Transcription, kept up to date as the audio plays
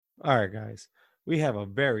All right, guys, we have a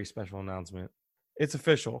very special announcement. It's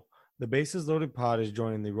official. The Bases Loaded Pod is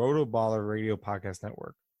joining the Roto Baller Radio Podcast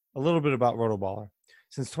Network. A little bit about Roto Baller.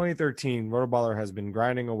 Since 2013, Roto Baller has been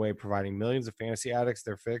grinding away, providing millions of fantasy addicts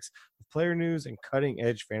their fix of player news and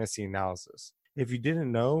cutting-edge fantasy analysis. If you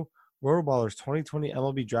didn't know, Roto Baller's 2020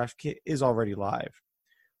 MLB Draft Kit is already live.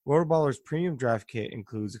 RotoBaller's premium draft kit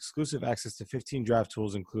includes exclusive access to 15 draft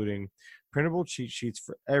tools, including printable cheat sheets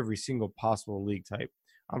for every single possible league type.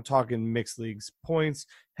 I'm talking mixed leagues, points,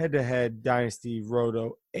 head-to-head, dynasty,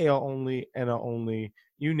 roto, AL only, NL only,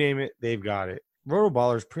 you name it, they've got it.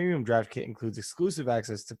 RotoBaller's premium draft kit includes exclusive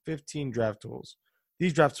access to 15 draft tools.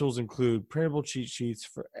 These draft tools include printable cheat sheets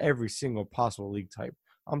for every single possible league type.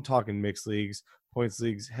 I'm talking mixed leagues, points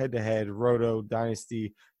leagues, head-to-head, roto,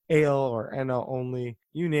 dynasty, AL or NL only,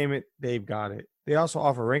 you name it, they've got it. They also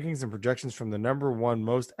offer rankings and projections from the number one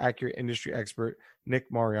most accurate industry expert, Nick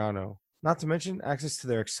Mariano. Not to mention access to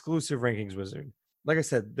their exclusive rankings wizard. Like I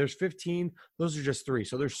said, there's 15, those are just 3,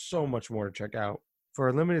 so there's so much more to check out. For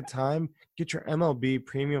a limited time, get your MLB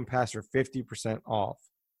Premium Pass for 50% off.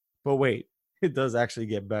 But wait, it does actually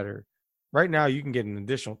get better. Right now, you can get an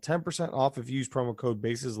additional 10% off if you use promo code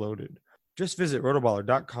BASESLOADED. Just visit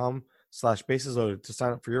rotoballer.com/basesloaded to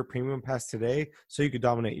sign up for your premium pass today so you can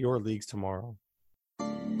dominate your leagues tomorrow. They're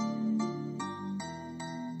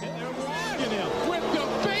walking him with the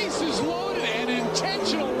bases loaded and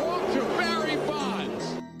intentional walk to Barry Bonds.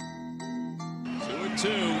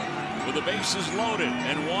 2-2 with the bases loaded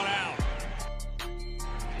and 1 out.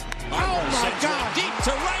 Oh my God! Deep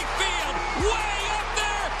to right field, way up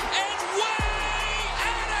there and way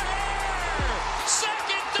out of here.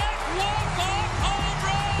 Second deck walk-off home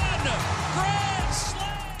run, grand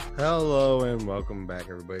slam. Hello and welcome back,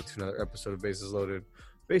 everybody, to another episode of Bases Loaded.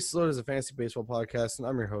 Bases Loaded is a fantasy baseball podcast, and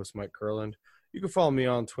I'm your host, Mike Kurland. You can follow me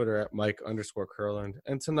on Twitter at Mike_Kurland.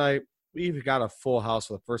 And tonight, we've got a full house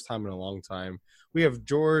for the first time in a long time. We have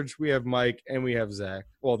George, we have Mike, and we have Zach.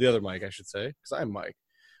 Well, the other Mike, I should say, because I'm Mike.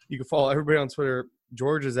 You can follow everybody on Twitter.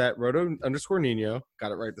 George is at Roto_Nino.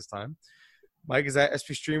 Got it right this time. Mike is at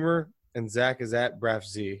SP Streamer, and Zach is at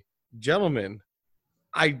BraffZ. Gentlemen,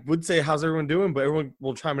 I would say how's everyone doing, but everyone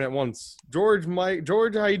will chime in at once. George, Mike,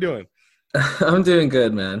 George, how you doing? I'm doing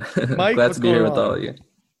good, man. Mike, Glad what's to be here going with on? all of you.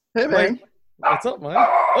 Hey, man. Mike, what's up, Mike?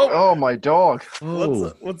 Oh, my dog.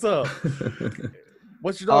 What's up?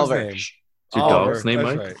 What's your dog's Oliver. name? Is your dog's name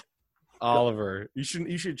that's Mike? right. Oliver. You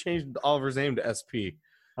should change Oliver's name to SP.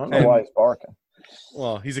 I don't know why he's barking.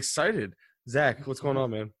 Well, he's excited. Zach, what's going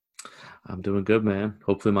on, man? I'm doing good, man.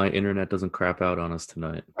 Hopefully my internet doesn't crap out on us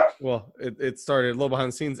tonight. Well, it started a little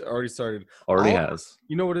behind the scenes. It already started. Already Oliver, has.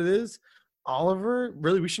 You know what it is? Oliver.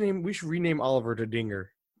 Really, we should rename Oliver to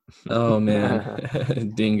Dinger. Oh,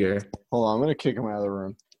 man. Dinger. Hold on, I'm going to kick him out of the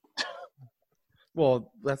room.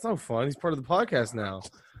 Well, that's no fun. He's part of the podcast now.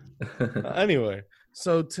 Anyway,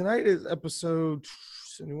 so tonight is episode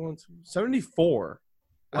 74.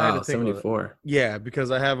 I had to Wow, think of it. 74. Yeah, because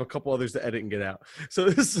I have a couple others to edit and get out. So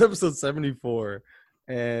this is episode 74,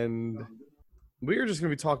 and we are just going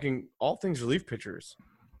to be talking all things relief pitchers.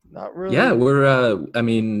 Not really. Yeah,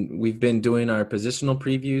 we've been doing our positional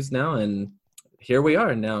previews now, and here we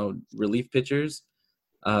are now, relief pitchers,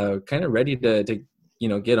 kind of ready to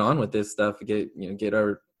get on with this stuff, get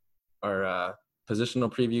our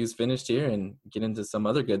positional previews finished here and get into some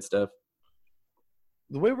other good stuff.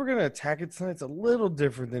 The way we're going to attack it tonight is a little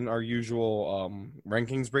different than our usual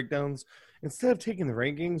rankings breakdowns. Instead of taking the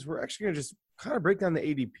rankings, we're actually going to just kind of break down the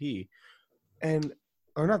ADP.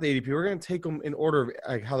 Or not the ADP, we're going to take them in order of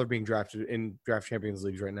like how they're being drafted in Draft Champions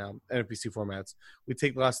Leagues right now, NFBC formats. We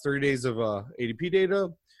take the last 30 days of ADP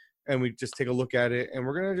data, and we just take a look at it, and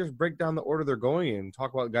we're going to just break down the order they're going in,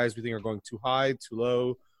 talk about guys we think are going too high, too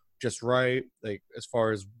low, just right, like as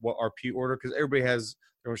far as what RP order, because everybody has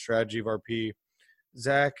their own strategy of RP.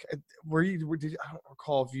 Zach, I don't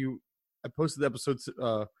recall if I posted the episodes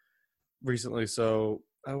recently, so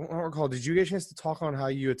I don't recall. Did you get a chance to talk on how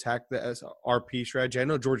you attack the RP strategy? I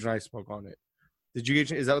know George and I spoke on it. Did you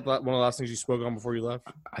is that one of the last things you spoke on before you left?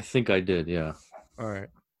 I think I did, yeah. All right.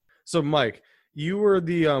 So, Mike, you were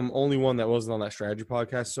the only one that wasn't on that strategy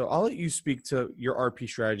podcast, so I'll let you speak to your RP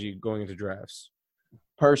strategy going into drafts.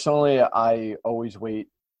 Personally, I always wait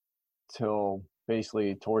till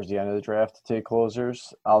basically towards the end of the draft to take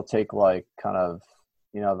closers. I'll take the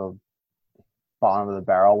bottom of the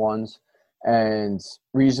barrel ones And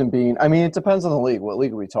reason being, I mean, it depends on the league. What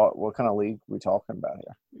kind of league are we talking about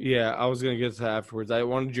here? Yeah, I was gonna get to that afterwards. I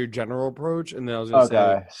wanted your general approach, and then I was gonna say.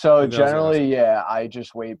 Okay, so and then I was gonna ask- generally, yeah, I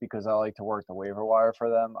just wait because I like to work the waiver wire for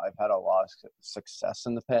them. I've had a lot of success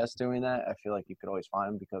in the past doing that. I feel like you could always find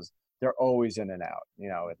them because they're always in and out. You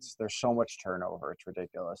know, there's so much turnover, it's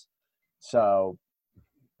ridiculous. So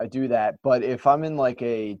I do that. But if I'm in like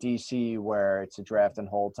a DC where it's a draft and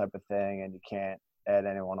hold type of thing, and you can't add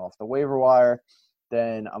anyone off the waiver wire,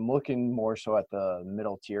 then I'm looking more so at the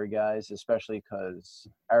middle tier guys, especially because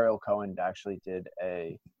Ariel Cohen actually did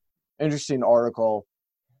a interesting article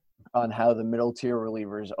on how the middle tier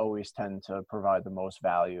relievers always tend to provide the most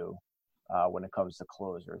value when it comes to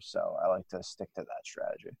closers. So I like to stick to that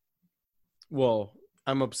strategy. Well,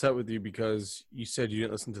 I'm upset with you because you said you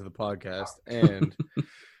didn't listen to the podcast, and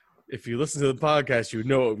if you listen to the podcast, you would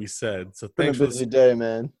know what we said. So thanks for busy day,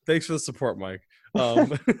 man. Thanks for the support, Mike.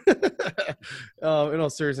 In all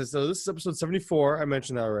seriousness, so this is episode 74. I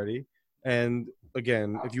mentioned that already. And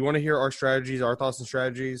again, if you want to hear our strategies, our thoughts and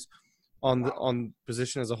strategies on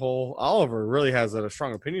position as a whole, Oliver really has a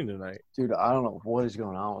strong opinion tonight. Dude, I don't know what is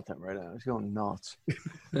going on with him right now. He's going nuts.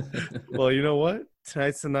 Well, you know what?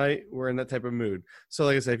 Tonight's the night. We're in that type of mood. So,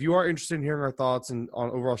 like I said, if you are interested in hearing our thoughts and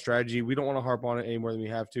on overall strategy, we don't want to harp on it any more than we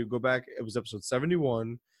have to. Go back. It was episode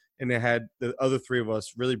 71, and it had the other three of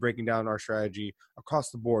us really breaking down our strategy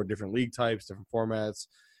across the board, different league types, different formats.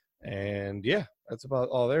 And, yeah, that's about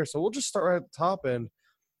all there. So we'll just start right at the top. And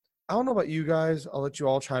I don't know about you guys. I'll let you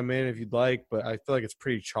all chime in if you'd like, but I feel like it's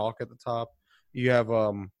pretty chalk at the top. You have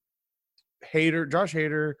Josh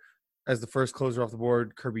Hader as the first closer off the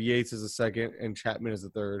board, Kirby Yates as the second, and Chapman as the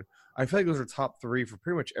third. I feel like those are top three for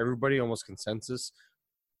pretty much everybody, almost consensus.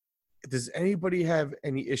 Does anybody have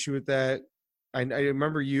any issue with that? I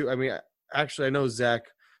remember you. I mean, actually, I know Zach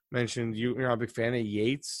mentioned you're not a big fan of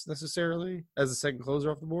Yates necessarily as the second closer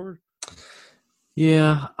off the board.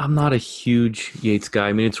 Yeah, I'm not a huge Yates guy.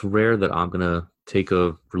 I mean, it's rare that I'm going to take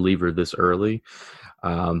a reliever this early.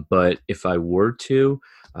 But if I were to,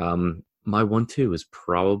 my 1-2 is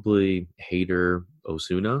probably Hader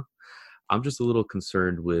Osuna. I'm just a little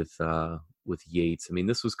concerned with Yates. I mean,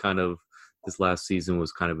 this last season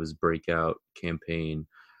was kind of his breakout campaign.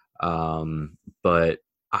 But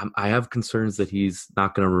I have concerns that he's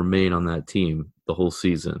not going to remain on that team the whole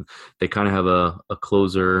season. They kind of have a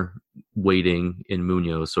closer waiting in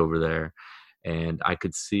Munoz over there. And I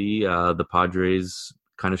could see the Padres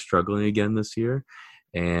kind of struggling again this year.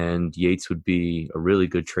 And Yates would be a really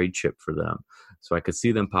good trade chip for them. So I could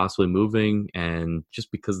see them possibly moving, and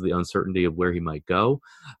just because of the uncertainty of where he might go,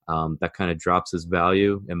 that kind of drops his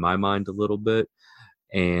value in my mind a little bit.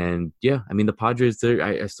 And yeah, I mean, the Padres,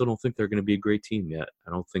 I still don't think they're going to be a great team yet.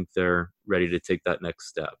 I don't think they're ready to take that next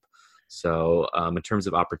step. So in terms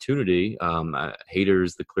of opportunity,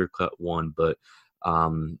 Hader's the clear-cut one, but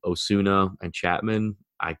Osuna and Chapman,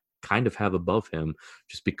 I kind of have above him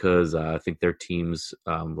just because I think their teams,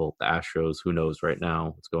 the Astros, who knows right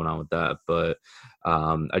now what's going on with that. But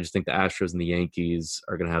I just think the Astros and the Yankees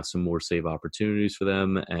are going to have some more save opportunities for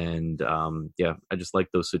them. And yeah, I just like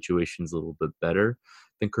those situations a little bit better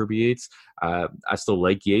than Kirby Yates. I still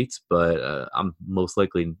like Yates, but I'm most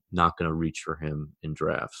likely not going to reach for him in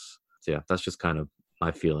drafts. So yeah, that's just kind of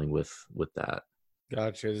my feeling with that.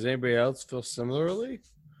 Gotcha. Does anybody else feel similarly?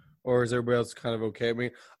 Or is everybody else kind of okay? I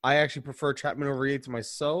mean, I actually prefer Chapman over Yates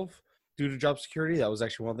myself due to job security. That was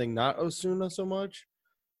actually one thing, not Osuna so much,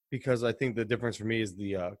 because I think the difference for me is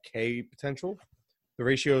the K potential. The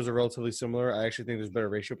ratios are relatively similar. I actually think there's better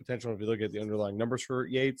ratio potential. If you look at the underlying numbers for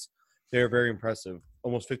Yates, they're very impressive.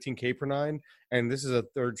 Almost 15 K per nine. And this is a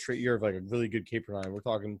third straight year of like a really good K per nine. We're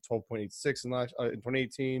talking 12.86 in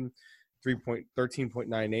 2018.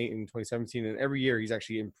 13.98 in 2017, and every year he's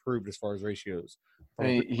actually improved as far as ratios.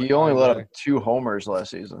 He only let up 2 homers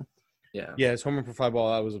last season. Yeah, his homer per fly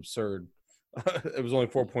ball, that was absurd. It was only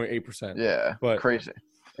 4.8%. Yeah, but crazy.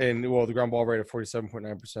 And well, the ground ball rate of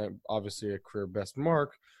 47.9%, obviously a career best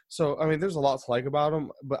mark. So I mean, there's a lot to like about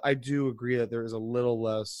him, but I do agree that there is a little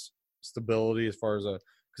less stability as far as because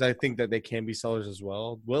I think that they can be sellers as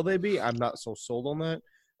well. Will they be? I'm not so sold on that.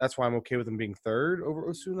 That's why I'm okay with him being third over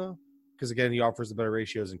Osuna. Because, again, he offers the better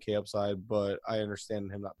ratios and K upside, but I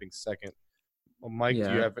understand him not being second. Well, Mike, do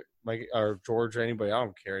you have – Mike or George, anybody? I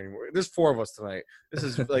don't care anymore. There's 4 of us tonight. This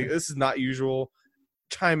is this is not usual.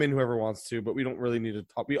 Chime in whoever wants to, but we don't really need to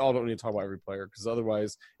talk – we all don't need to talk about every player because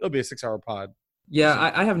otherwise it'll be a 6-hour pod.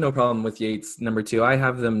 Yeah, I have no problem with Yates, number 2. I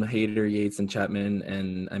have them Hader, Yates, and Chapman.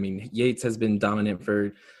 And, I mean, Yates has been dominant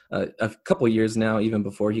for a couple of years now, even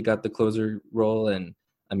before he got the closer role. And,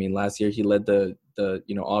 I mean, last year he led the the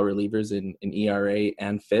all relievers in ERA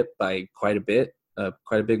and FIP by quite a bit,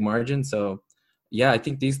 quite a big margin. So yeah, I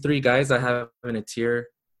think these three guys I have in a tier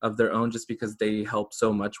of their own just because they help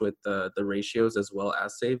so much with the ratios as well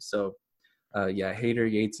as saves. So yeah,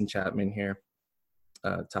 Hader, Yates, and Chapman here,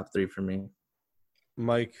 top three for me.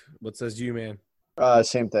 Mike, what says you, man?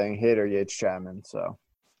 Same thing. Hader, Yates, Chapman. So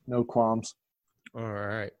no qualms. All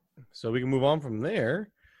right. So we can move on from there.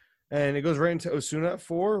 And it goes right into Osuna at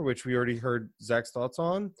 4, which we already heard Zach's thoughts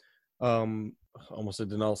on. Almost a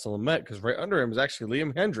Dinelson Lamet, because right under him is actually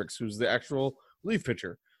Liam Hendricks, who's the actual relief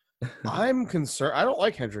pitcher. I'm concerned. I don't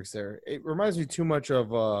like Hendricks there. It reminds me too much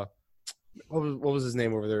of what was his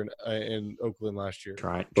name over there in Oakland last year?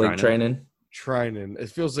 Blake Treinen. Treinen. I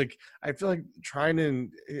feel like Treinen.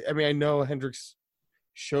 I mean, I know Hendricks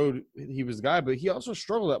showed he was the guy, but he also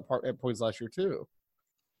struggled at points last year too.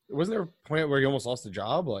 Wasn't there a point where he almost lost the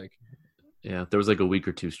job? Yeah, there was like a week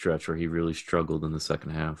or two stretch where he really struggled in the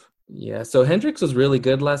second half. Yeah, so Hendricks was really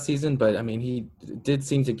good last season, but I mean, he did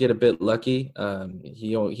seem to get a bit lucky.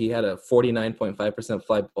 He had a 49.5%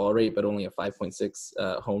 fly ball rate, but only a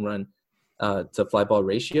 5.6 home run to fly ball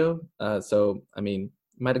ratio. So I mean,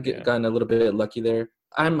 might have gotten a little bit lucky there.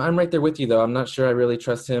 I'm right there with you though. I'm not sure I really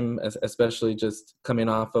trust him, especially just coming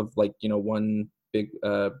off of one big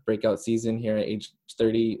breakout season here at age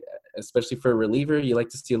 30, especially for a reliever. You like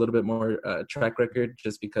to see a little bit more track record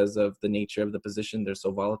just because of the nature of the position. They're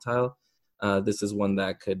so volatile. This is one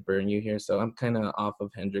that could burn you here. So I'm kind of off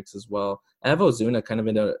of Hendricks as well. I have Ozuna kind of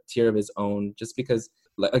in a tier of his own just because,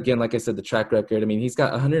 again, like I said, the track record. I mean, he's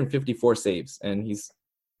got 154 saves and he's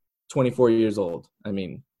 24 years old. I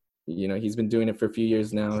mean, he's been doing it for a few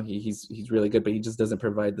years now. He's really good, but he just doesn't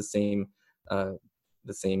provide the same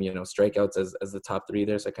strikeouts as the top three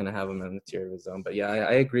there. So I kind of have him in the tier of his own. But yeah,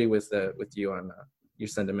 I agree with you on your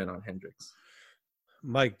sentiment on Hendricks.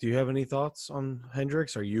 Mike, do you have any thoughts on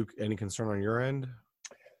Hendricks? Are you any concern on your end?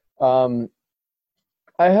 I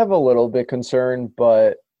have a little bit concern,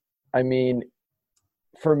 but I mean,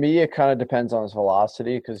 for me, it kind of depends on his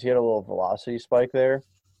velocity because he had a little velocity spike there.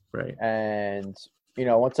 Right. And,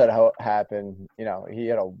 once that happened, he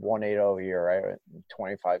had a 1.80 year, right?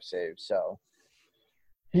 25 saves. So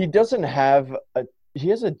he doesn't have he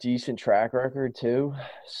has a decent track record too.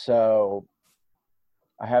 So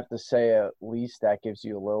I have to say at least that gives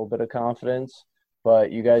you a little bit of confidence.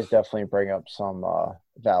 But you guys definitely bring up some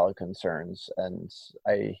valid concerns. And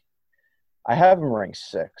I have him ranked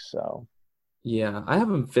 6, so. Yeah, I have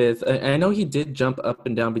him 5th. I know he did jump up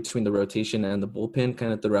and down between the rotation and the bullpen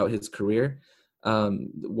kind of throughout his career.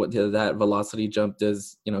 That velocity jump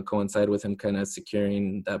does, coincide with him kind of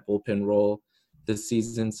securing that bullpen role this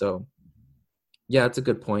season. So, yeah, it's a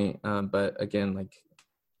good point. But again,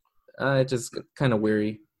 just kind of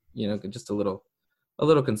weary, just a little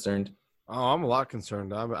concerned. Oh, I'm a lot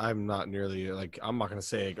concerned. I'm not nearly I'm not gonna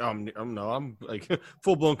say I'm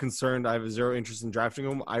full blown concerned. I have zero interest in drafting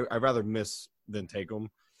him. I'd rather miss than take him,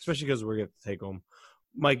 especially because we're gonna to take him.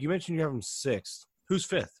 Mike, you mentioned you have him 6th. Who's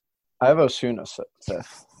 5th? I have Osuna 5th.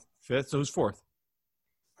 5th. So who's 4th?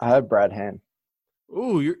 I have Brad Hand.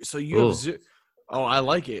 Ooh, you have. Oh, I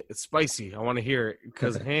like it. It's spicy. I want to hear it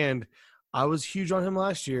because Hand. I was huge on him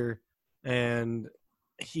last year, and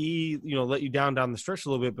he, let you down the stretch a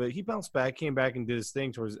little bit, but he bounced back, came back, and did his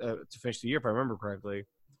thing towards to finish the year, if I remember correctly.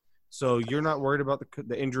 So you're not worried about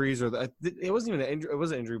the injuries or it wasn't even an injury. It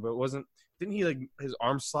was an injury, but it wasn't. Didn't he his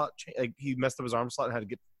arm slot? He messed up his arm slot and had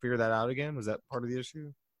to figure that out again. Was that part of the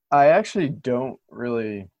issue? I actually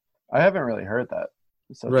I haven't really heard that.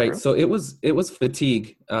 Right. True? So it was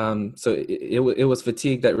fatigue. So it was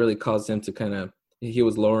fatigue that really caused him to he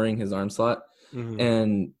was lowering his arm slot,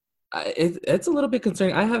 and it's a little bit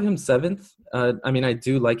concerning. I have him 7th. I mean, I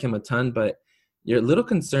do like him a ton, but you're a little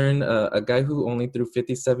concerned. A guy who only threw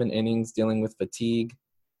 57 innings dealing with fatigue,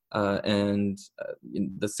 and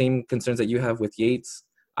the same concerns that you have with Yates,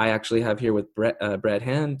 I actually have here with Brad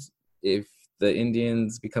Hand. If the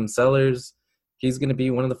Indians become sellers, he's going to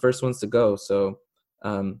be one of the first ones to go. So,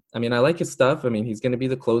 I mean, I like his stuff. I mean, he's going to be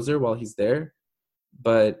the closer while he's there.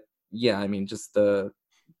 But, yeah, I mean, just the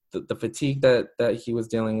fatigue that he was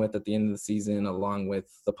dealing with at the end of the season, along with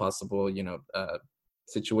the possible,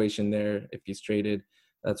 situation there if he's traded.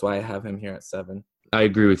 That's why I have him here at 7. I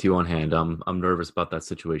agree with you on Hand. I'm nervous about that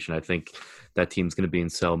situation. I think that team's going to be in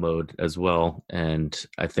sell mode as well, and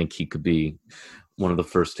I think he could be one of the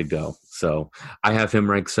first to go. So I have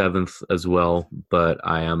him ranked 7th as well, but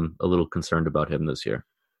I am a little concerned about him this year.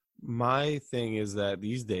 My thing is that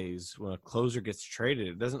these days when a closer gets traded,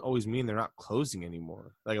 it doesn't always mean they're not closing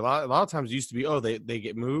anymore. Like a lot of times it used to be, they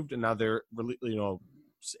get moved and now they're 7th,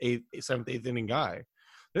 8th inning guy.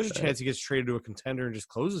 There's a chance he gets traded to a contender and just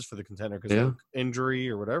closes for the contender because Yeah. of injury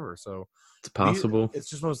or whatever. So It's possible. it's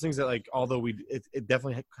just one of those things that, like, although it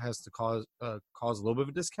definitely has to cause a little bit of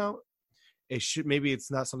a discount. It should, maybe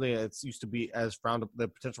it's not something that's used to be as frowned up. The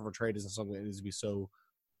potential for trade isn't something that needs to be so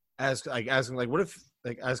as what if,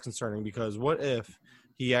 like, as concerning, because what if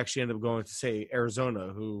he actually ended up going to, say,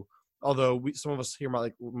 Arizona, who, although some of us here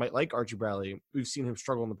might like Archie Bradley, we've seen him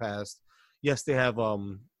struggle in the past. Yes, they have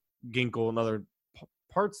Ginkel and other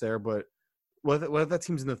parts there, but what if that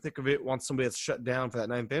team's in the thick of it, wants somebody that's shut down for that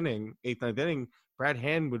ninth inning, Brad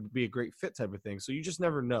Hand would be a great fit type of thing. So you just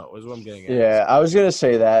never know, is what I'm getting at. Yeah, I was gonna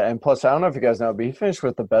say that, and plus, I don't know if you guys know, but he finished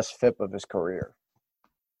with the best FIP of his career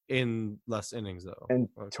In less innings, though. in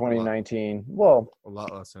Like, 2019. Well, a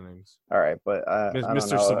lot less innings. all right, but I don't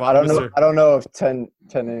Mr. know. Savant- I don't know if 10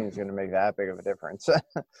 innings is going to make that big of a difference.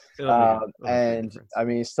 It'll make a And difference. I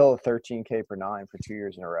mean, he's still at 13K per 9 for 2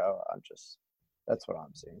 years in a row. That's what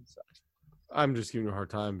I'm seeing. So I'm just giving you a hard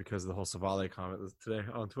time because of the whole Savale comment today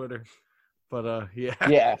on Twitter. But yeah.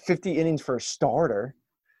 yeah, 50 innings for a starter.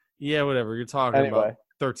 Yeah, whatever. You're talking Anyway. about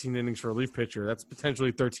 13 innings for a relief pitcher. That's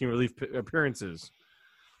potentially 13 relief appearances.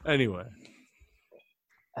 Anyway.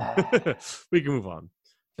 We can move on.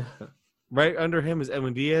 Right under him is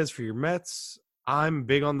Edwin Diaz for your Mets. I'm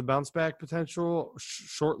big on the bounce back potential.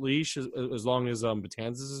 Short leash as long as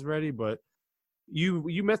Betances is ready. But you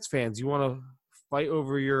Mets fans, you want to fight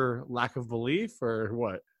over your lack of belief or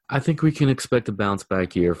what? I think we can expect a bounce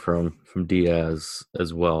back year from Diaz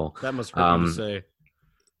as well. That must hurt you to say.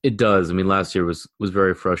 It does. I mean, last year was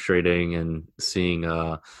very frustrating, and seeing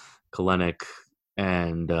Kalenic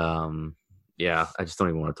and yeah, I just don't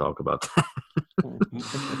even want to talk about that.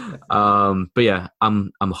 But yeah,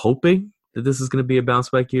 I'm hoping that this is going to be a bounce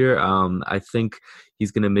back year. I think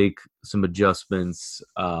he's going to make some adjustments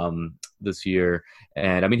this year,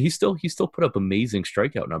 and I mean, he still put up amazing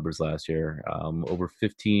strikeout numbers last year, over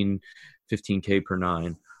 15K per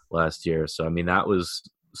 9 last year. So I mean, that was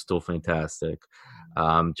still fantastic.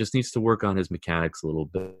 Just needs to work on his mechanics a little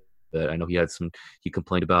bit. I know he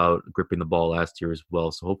complained about gripping the ball last year as well.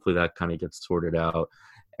 So hopefully that kind of gets sorted out.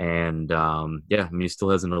 And yeah, I mean, he still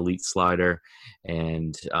has an elite slider.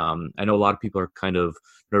 And I know a lot of people are kind of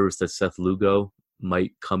nervous that Seth Lugo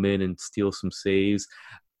might come in and steal some saves.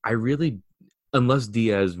 Unless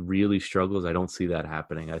Diaz really struggles, I don't see that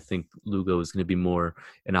happening. I think Lugo is going to be more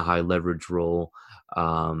in a high leverage role.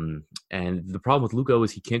 And the problem with Lugo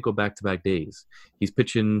is he can't go back-to-back days. He's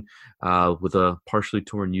pitching with a partially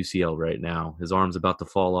torn UCL right now. His arm's about to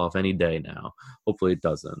fall off any day now. Hopefully it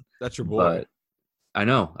doesn't. That's your boy. But I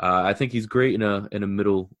know. I think he's great in a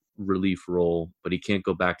middle relief role, but he can't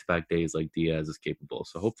go back-to-back days like Diaz is capable.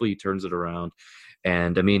 So hopefully he turns it around.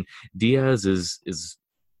 And, I mean, Diaz is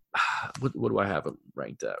what do I have him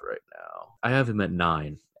ranked at right now? I have him at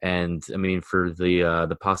 9. And I mean, for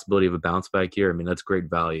the possibility of a bounce back year, I mean, that's great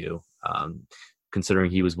value.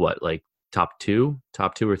 Considering he was top two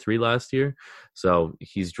or 3 last year. So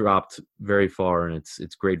he's dropped very far, and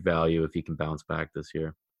it's great value if he can bounce back this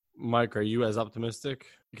year. Mike, are you as optimistic?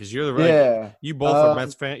 Because you're you both are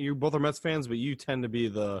Mets fan. You both are Mets fans, but you tend to be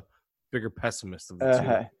the bigger pessimist of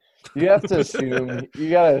the two. You have to assume. You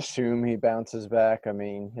gotta assume he bounces back. I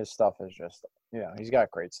mean, his stuff is just, he's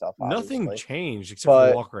got great stuff. Nothing obviously. changed except for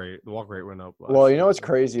the walk rate. The walk rate went up. Well, you know what's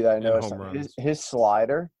crazy that I And noticed? home runs. His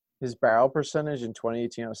slider, his barrel percentage in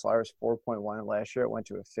 2018 on the slider was 4.1, and last year it went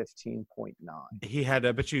to a 15.9. He had.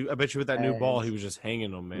 I bet you with that new And- ball, he was just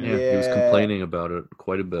hanging them, man. Yeah, he was complaining about it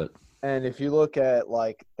quite a bit. And if you look at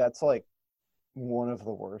that's one of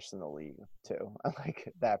the worst in the league too.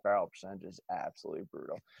 That barrel percentage is absolutely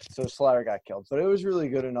brutal. So slider got killed, but it was really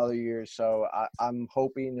good in other years. So I'm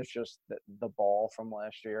hoping it's just that the ball from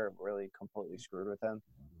last year really completely screwed with him,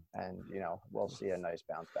 and we'll see a nice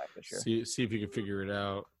bounce back this year. See if you can figure it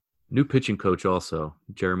out. New pitching coach also,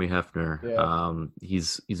 Jeremy Hefner. Yeah.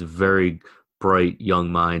 He's a very bright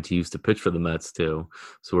young mind. He used to pitch for the Mets too,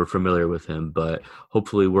 so we're familiar with him. But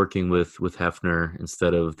hopefully, working with Hefner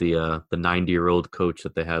instead of the 90-year-old coach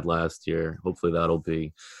that they had last year, hopefully that'll be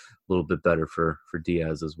a little bit better for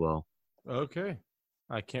Diaz as well. Okay,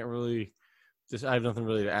 I can't really. I have nothing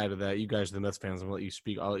really to add to that. You guys are the Mets fans. I'll let you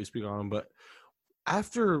speak on them. But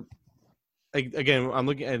after. Again, I'm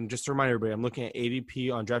looking, and just to remind everybody, I'm looking at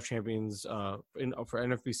ADP on Draft Champions for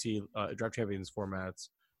NFBC Draft Champions formats,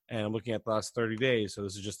 and I'm looking at the last 30 days. So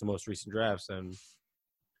this is just the most recent drafts, and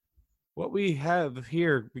what we have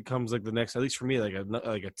here becomes the next, at least for me, like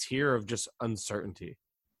a tier of just uncertainty.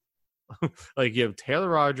 You have Taylor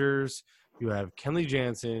Rogers, you have Kenley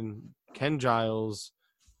Jansen, Ken Giles,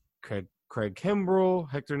 Craig Kimbrell,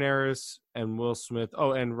 Hector Neris, and Will Smith.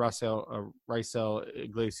 Oh, and Raisel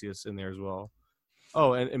Iglesias in there as well.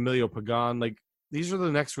 Oh, and Emilio Pagan. Like, these are the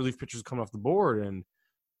next relief pitchers coming off the board, and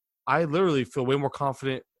I literally feel way more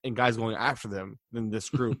confident in guys going after them than this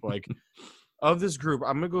group. Like, of this group,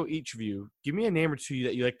 I'm going to go each of you. Give me a name or two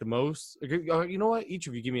that you like the most. You know what? Each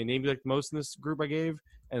of you give me a name you like the most in this group I gave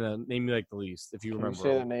and a name you like the least, if you remember. Can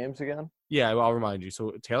you say the names again? Yeah, I'll remind you.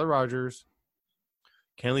 So, Taylor Rogers,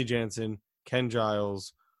 Kenley Jansen, Ken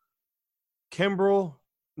Giles, Kimbrell,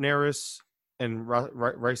 Neris, and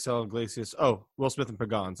Raisel Iglesias. Oh, Will Smith and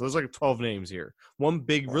Pagan. So there's like 12 names here. One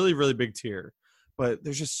big, really, really big tier. But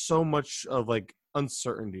there's just so much of like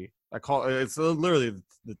uncertainty. It's literally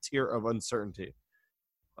the tier of uncertainty.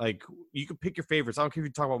 Like, you can pick your favorites. I don't care if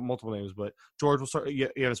you talk about multiple names, but George, we'll start. You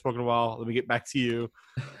haven't spoken in a while. Let me get back to you.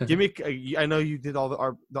 Give me. I know you did all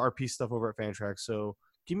the RP stuff over at Fantrax, so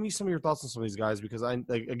give me some of your thoughts on some of these guys, because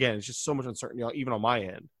again, it's just so much uncertainty, even on my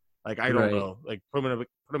end. Like, I don't know. Like, put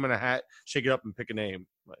them in a hat, shake it up, and pick a name.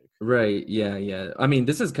 Like, right. Yeah. I mean,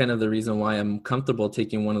 this is kind of the reason why I'm comfortable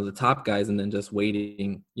taking one of the top guys and then just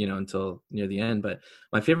waiting, until near the end. But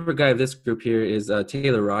my favorite guy of this group here is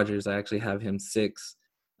Taylor Rogers. I actually have him 6.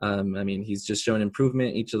 I mean, he's just shown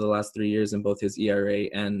improvement each of the last 3 years in both his ERA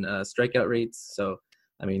and strikeout rates. So,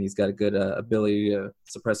 I mean, he's got a good ability to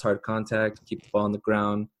suppress hard contact, keep the ball on the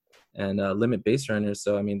ground, and limit base runners.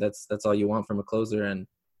 So, I mean, that's all you want from a closer. And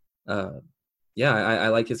I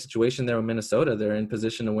like his situation there with Minnesota. They're in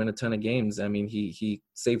position to win a ton of games. I mean, he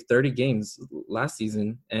saved 30 games last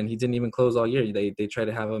season, and he didn't even close all year. They try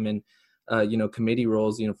to have him in, committee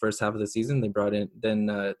roles. First half of the season they brought in.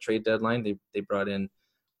 Then trade deadline they brought in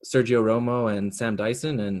Sergio Romo and Sam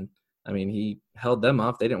Dyson, and I mean, he held them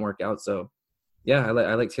off. They didn't work out. So, yeah,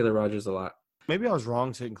 I like Taylor Rogers a lot. Maybe I was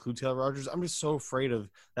wrong to include Taylor Rogers. I'm just so afraid of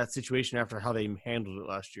that situation after how they handled it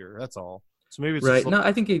last year. That's all. So maybe it's right. No,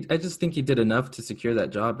 I just think he did enough to secure that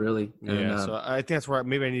job, really. Yeah. So I think that's where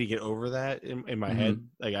maybe I need to get over that in my head.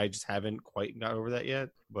 Like, I just haven't quite got over that yet.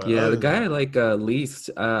 But yeah, the guy I like least,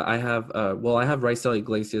 I have Raisel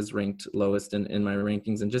Iglesias ranked lowest in my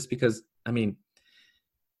rankings, and just because, I mean,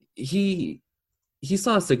 he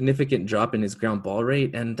saw a significant drop in his ground ball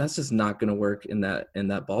rate, and that's just not going to work in that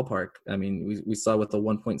ballpark. I mean, we saw with the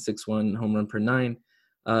 1.61 home run per 9,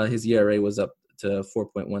 his ERA was up to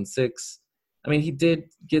 4.16. I mean, he did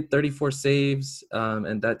get 34 saves,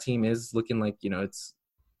 and that team is looking like, it's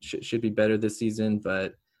should be better this season.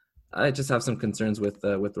 But I just have some concerns with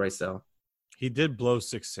Raisel. He did blow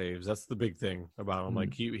 6 saves. That's the big thing about him. Mm-hmm.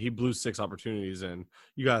 Like, he blew 6 opportunities, and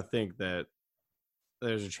you got to think that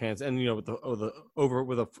there's a chance. And with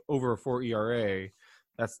over a 4 ERA,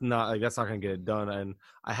 that's not going to get it done. And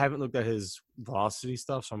I haven't looked at his velocity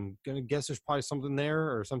stuff, so I'm going to guess there's probably something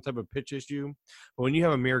there or some type of pitch issue. But when you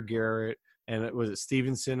have Amir Garrett and it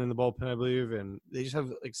Stevenson in the bullpen, I believe, and they just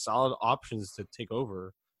have like solid options to take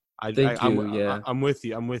over. I'm with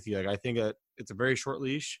you. Like, I think that it's a very short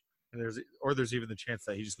leash, and there's even the chance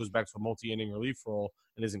that he just goes back to a multi-inning relief role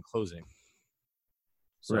and isn't closing.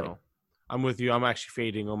 So right. I'm with you. I'm actually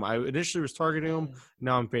fading him. I initially was targeting him.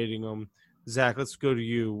 Now I'm fading him. Zach, let's go to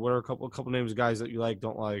you. What are a couple names of guys that you like,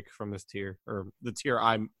 don't like from this tier, or the tier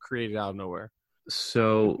I created out of nowhere?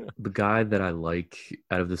 So the guy that I like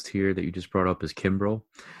out of this tier that you just brought up is Kimbrell.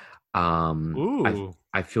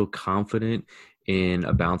 I feel confident in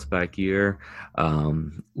a bounce back year.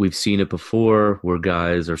 We've seen it before where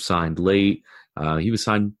guys are signed late. He was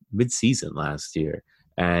signed mid-season last year,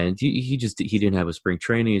 and he didn't have a spring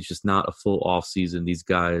training. It's just not a full off season. These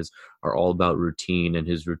guys are all about routine, and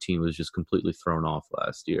his routine was just completely thrown off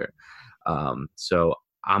last year. So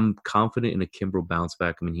I'm confident in a Kimbrell bounce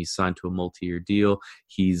back. I mean, he's signed to a multi-year deal.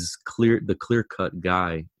 He's the clear-cut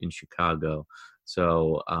guy in Chicago.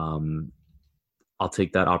 So I'll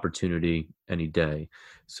take that opportunity any day.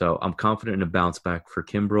 So I'm confident in a bounce back for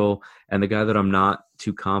Kimbrell. And the guy that I'm not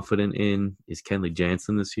too confident in is Kenley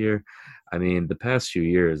Jansen this year. I mean, the past few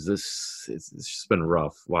years, it's just been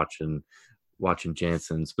rough watching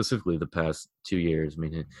Jansen, specifically the past 2 years. I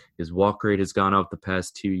mean, his walk rate has gone up the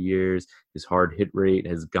past 2 years. His hard hit rate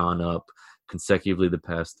has gone up consecutively the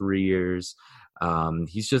past 3 years.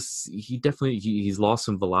 He's lost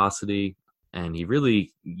some velocity, and he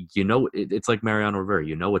really, it's like Mariano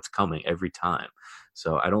Rivera, what's coming every time.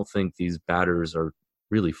 So I don't think these batters are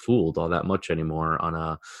really fooled all that much anymore on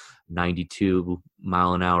a 92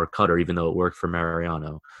 mile an hour cutter, even though it worked for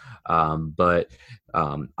Mariano. But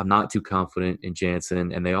I'm not too confident in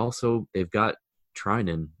Jansen. And they've got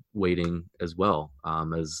Trinan waiting as well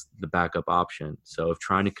as the backup option. So if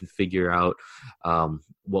trying to configure out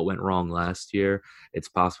what went wrong last year, it's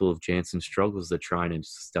possible if Jansen struggles that Treinen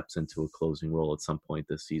steps into a closing role at some point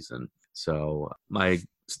this season. So my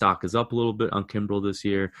stock is up a little bit on Kimbrel this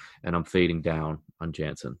year, and I'm fading down on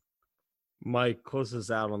Jansen. Mike, close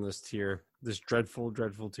us out on this tier, this dreadful,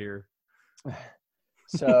 dreadful tier.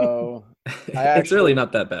 So it's really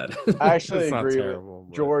not that bad. I actually It's not agree terrible, with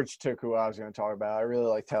but- George took who I was going to talk about. I really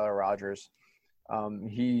like Taylor Rogers.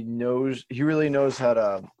 He really knows how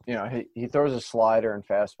to, he throws a slider and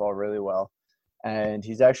fastball really well. And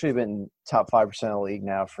he's actually been top 5% of the league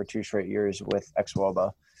now for 2 straight years with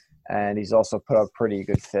ex-Woba. And he's also put up pretty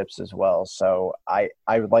good FIPS as well. So I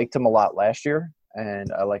liked him a lot last year,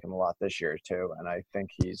 and I like him a lot this year too. And I think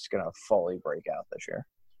he's going to fully break out this year.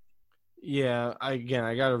 Yeah, I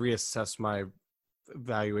got to reassess my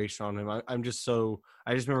valuation on him. I just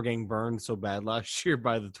remember getting burned so bad last year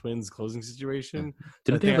by the Twins closing situation.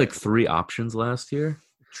 Didn't I they have think like 3 options last year?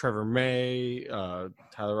 Trevor May,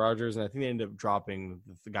 Tyler Rogers, and I think they ended up dropping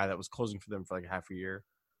the guy that was closing for them for like half a year.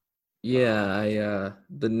 Yeah,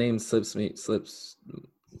 the name slips.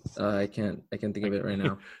 I can't think of it right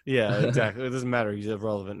now. Yeah, exactly. It doesn't matter. He's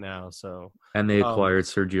irrelevant now. So And they acquired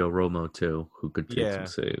Sergio Romo too, who could take yeah.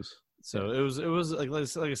 some saves. So it was like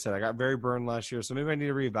I said, I got very burned last year. So maybe I need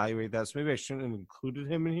to reevaluate that. So maybe I shouldn't have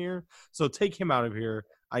included him in here. So take him out of here.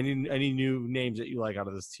 I need new names that you like out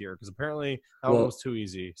of this tier, because apparently that one was too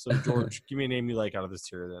easy. So George, give me a name you like out of this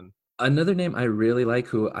tier then. Another name I really like,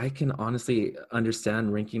 who I can honestly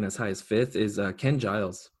understand ranking as high as 5th, is Ken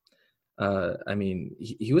Giles. I mean,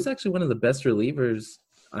 he was actually one of the best relievers.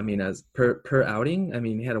 I mean, as per outing. I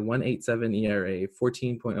mean, he had a 1.87 ERA,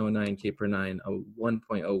 14.09 K per 9, a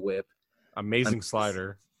 1.0 WHIP. Amazing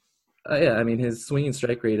slider. Yeah, I mean, his swinging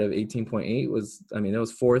strike rate of 18.8 was, I mean, it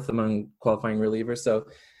was 4th among qualifying relievers. So,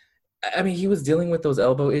 I mean, he was dealing with those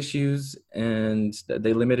elbow issues, and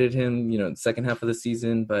they limited him, second half of the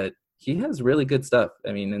season. But he has really good stuff.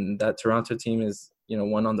 I mean, and that Toronto team is,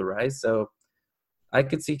 one on the rise. So I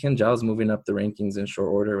could see Ken Giles moving up the rankings in short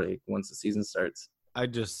order, like once the season starts.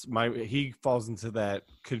 He falls into that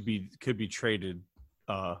could be traded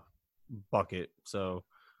bucket. So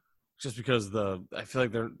just because I feel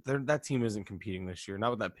like that team isn't competing this year,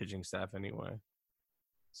 not with that pitching staff anyway.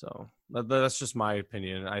 So that's just my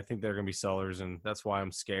opinion. I think they're going to be sellers, and that's why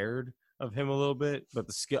I'm scared of him a little bit. But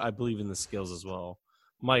I believe in the skills as well.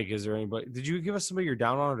 Mike, is there anybody? Did you give us somebody you're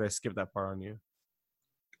down on, or did I skip that part on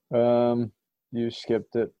you? You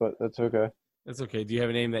skipped it, but that's okay. It's okay. Do you have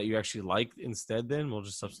a name that you actually liked instead? Then we'll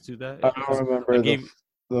just substitute that. I don't remember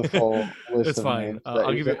the full list. It's of fine. names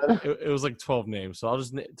I'll give said. you. It was like 12 names, so I'll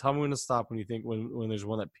just tell me when to stop when you think when there's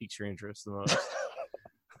one that piques your interest the most.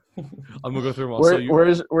 I'm gonna go through them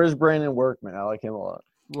all. Where's Brandon Workman? I like him a lot.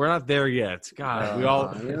 We're not there yet. God, we all.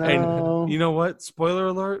 And you know what? Spoiler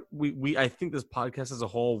alert. We I think this podcast as a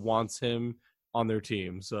whole wants him on their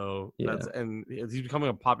team. So he's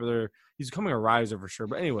becoming he's becoming a riser for sure.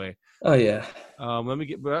 But anyway. Oh yeah.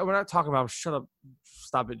 We're not talking about. Shut up.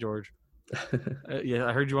 Stop it, George. Yeah,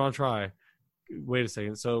 I heard you want to try. Wait a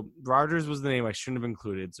second. So Rogers was the name I shouldn't have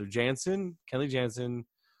included. So Jansen, Kenley Jansen,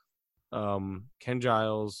 Ken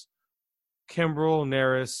Giles, Kimbrel,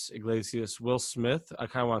 Neris, Iglesias, Will Smith. I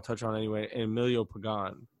kind of want to touch on anyway, and Emilio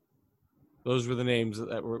Pagan. Those were the names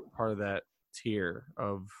that were part of that tier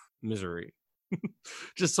of misery.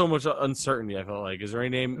 Just so much uncertainty. I felt like. Is there any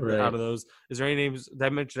name out of those? Is there any names that I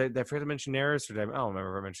mentioned? Did I forget to mention Neris, or I don't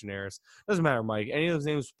remember if I mentioned Neris. Doesn't matter, Mike. Any of those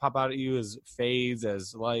names pop out at you as fades,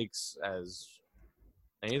 as likes, as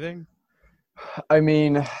anything? I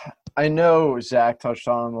mean, I know Zach touched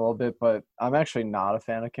on him a little bit, but I'm actually not a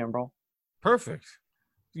fan of Kimbrel. Perfect.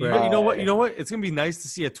 You know what? It's gonna be nice to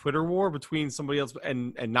see a Twitter war between somebody else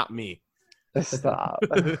and not me. Stop.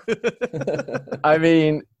 I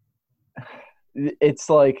mean, it's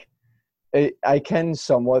like I can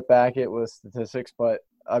somewhat back it with statistics, but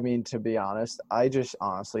I mean, to be honest, I just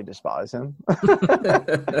honestly despise him.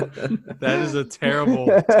 That is a terrible,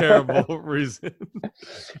 terrible reason.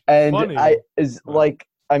 And funny.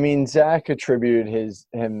 Zach attributed his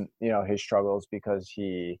struggles because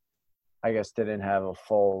he, I guess, didn't have a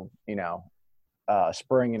full,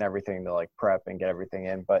 spring and everything to like prep and get everything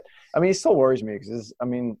in. But I mean, he still worries me because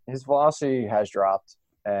his velocity has dropped,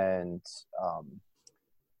 and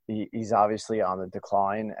he's obviously on the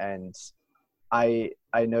decline. And I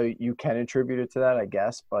know you can attribute it to that, I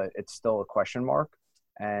guess, but it's still a question mark,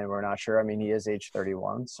 and we're not sure. I mean, he is age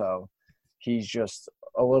 31, so he's just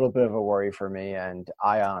a little bit of a worry for me, and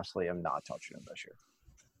I honestly am not touching him this year.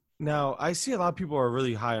 Now, I see a lot of people are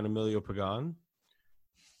really high on Emilio Pagan.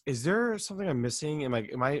 Is there something I'm missing? Am I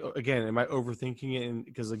overthinking it?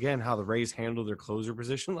 Because again, how the Rays handled their closer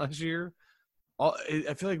position last year,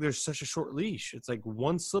 I feel like there's such a short leash. It's like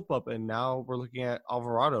one slip up, and now we're looking at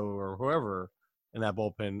Alvarado or whoever in that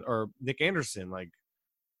bullpen, or Nick Anderson. Like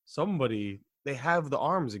somebody, they have the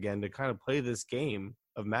arms again to kind of play this game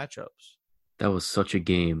of matchups. That was such a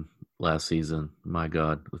game last season. My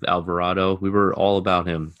God, with Alvarado, we were all about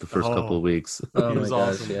him the first couple of weeks. Oh He my was gosh,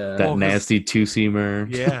 awesome. yeah. That nasty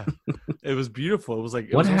two-seamer. Yeah, it was beautiful. It was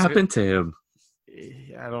like What happened to him?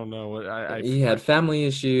 I don't know. He had family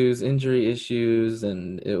issues, injury issues,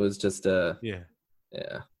 and it was just yeah.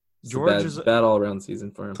 It's George a is bad all around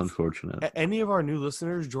season for him. It's unfortunate. Any of our new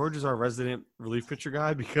listeners, George is our resident relief pitcher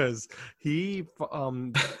guy because he for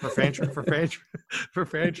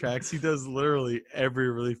Fantrax, he does literally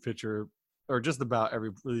every relief pitcher, or just about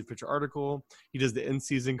every relief pitcher article. He does the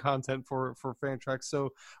in-season content for Fantrax.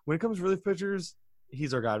 So when it comes to relief pitchers,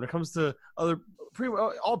 he's our guy. When it comes to pretty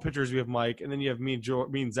well, all pitchers, we have Mike, and then you have me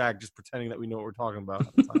and Zach just pretending that we know what we're talking about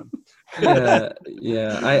at the time. I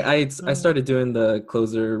started doing the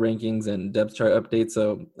closer rankings and depth chart updates,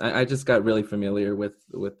 so I just got really familiar with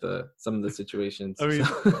some of the situations. I mean,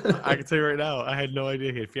 I can tell you right now, I had no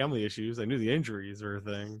idea he had family issues. I knew the injuries were a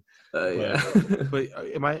thing. But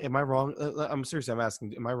am I wrong? I'm seriously, I'm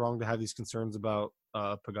asking, am I wrong to have these concerns about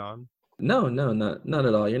Pagan? No, not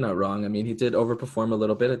at all. You're not wrong. I mean, he did overperform a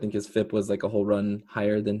little bit. I think his FIP was like a whole run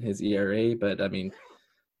higher than his ERA, but I mean,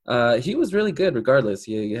 he was really good regardless.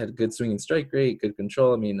 He had good swing and strike rate, good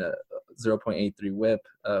control. I mean, 0.83 WHIP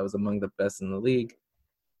was among the best in the league.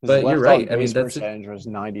 But you're right. I mean, that's percentage was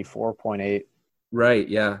 94.8. Right.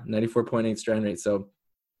 Yeah, 94.8 strand rate. So,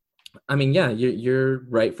 I mean, yeah, you're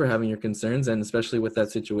right for having your concerns, and especially with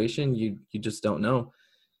that situation, you just don't know.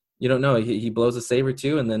 You don't know. He blows a save or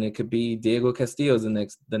two, and then it could be Diego Castillo's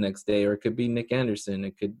the next day, or it could be Nick Anderson.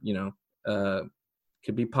 It could,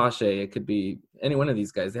 could be Pache. It could be any one of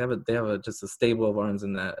these guys. They have just a stable of arms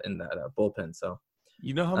in that bullpen. So,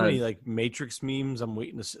 you know how many like Matrix memes I'm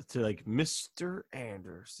waiting to like Mr.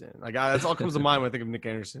 Anderson. Like that's all comes to mind when I think of Nick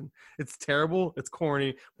Anderson. It's terrible. It's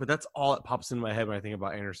corny, but that's all that pops in my head when I think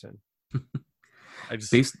about Anderson. I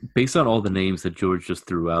just based on all the names that George just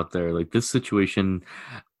threw out there, like this situation,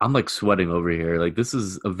 I'm like sweating over here. Like this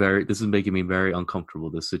is making me very uncomfortable.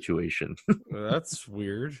 This situation. That's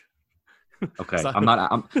weird. Okay, I'm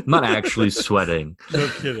not actually sweating, no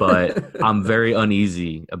kidding. But I'm very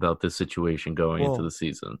uneasy about this situation going into the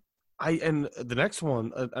season. And the next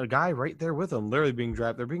one, a guy right there with him, literally being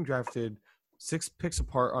drafted. They're being drafted 6 picks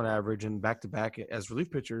apart on average and back to back as relief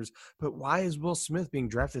pitchers. But why is Will Smith being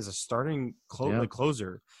drafted as a starting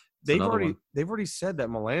closer? They've already said that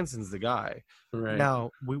Melanson's the guy. Right now,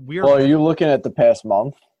 we are. Well, are you looking at the past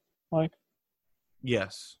month, Mike?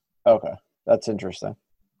 Yes. Okay, that's interesting.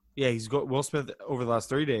 Yeah, Will Smith over the last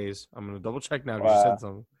 30 days. I'm going to double check now because you said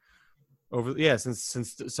something.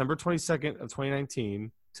 Since December 22nd of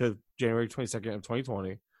 2019 to January 22nd of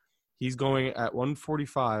 2020, he's going at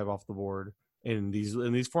 145 off the board in these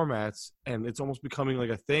formats, and it's almost becoming like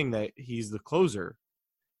a thing that he's the closer.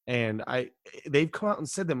 And they've come out and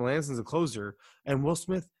said that Melanson's a closer, and Will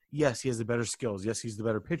Smith, yes, he has the better skills. Yes, he's the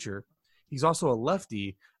better pitcher. He's also a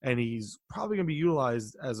lefty, and he's probably going to be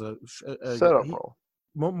utilized as a setup role.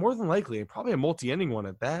 More than likely, and probably a multi-inning one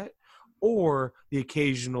at that, or the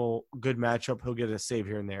occasional good matchup, he'll get a save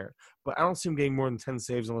here and there. But I don't see him getting more than 10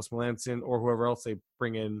 saves unless Melanson or whoever else they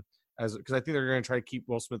bring in, because I think they're going to try to keep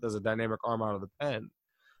Will Smith as a dynamic arm out of the pen.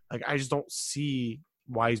 Like, I just don't see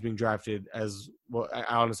why he's being drafted as well.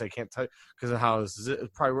 I honestly can't tell because of how this is.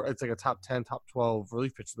 It's like a top 10, top 12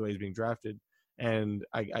 relief pitcher the way he's being drafted, and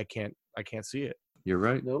I can't see it. You're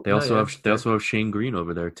right. Nope. They also have Shane Green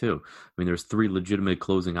over there too. I mean, there's 3 legitimate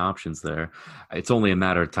closing options there. It's only a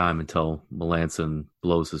matter of time until Melanson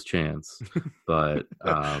blows his chance. But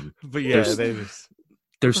yeah,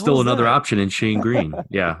 there's still another option in Shane Green.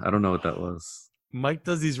 Yeah, I don't know what that was. Mike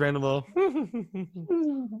does these random little.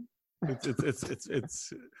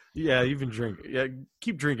 It's yeah. You've been drinking. Yeah,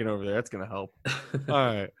 keep drinking over there. That's gonna help.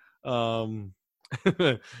 All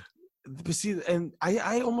right. But see, and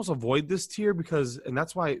I almost avoid this tier because, and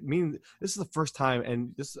that's why this is the first time,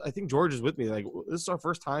 and I think George is with me. Like, this is our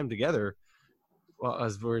first time together. Well,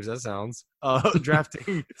 as weird as that sounds,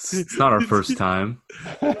 drafting. It's not our first time.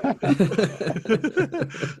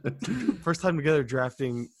 First time together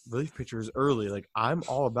drafting relief pitchers early. Like, I'm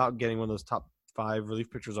all about getting one of those top 5 relief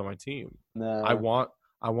pitchers on my team. No. I want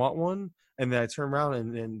one, and then I turn around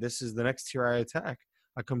and this is the next tier I attack.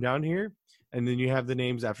 I come down here. And then you have the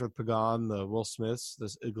names after Pagan, the Will Smiths,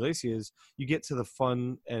 the Iglesias. You get to the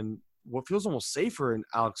fun and what feels almost safer in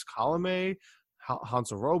Alex Colomé,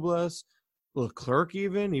 Hansel Robles, Leclerc,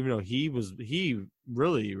 even though he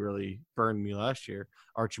really, really burned me last year.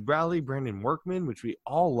 Archie Bradley, Brandon Workman, which we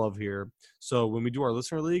all love here. So when we do our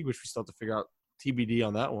listener league, which we still have to figure out TBD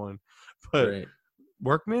on that one, but Right.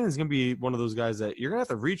 Workman is going to be one of those guys that you're going to have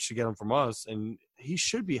to reach to get him from us, and he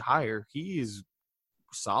should be higher. He is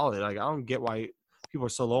solid. Like, I don't get why people are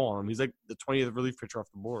so low on him. He's like the 20th relief pitcher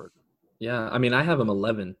off the board. Yeah, I mean, I have him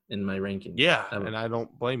 11 in my ranking. Yeah, and I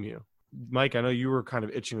don't blame you. Mike, I know you were kind of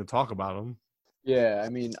itching to talk about him. Yeah, I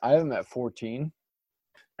mean, I have him at 14.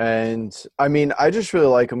 And, I mean, I just really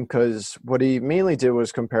like him because what he mainly did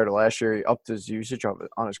was compared to last year, he upped his usage of it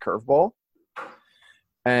on his curveball.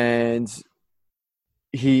 And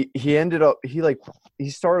he ended up – he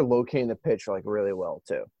started locating the pitch, like, really well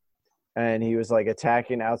too. And he was, like,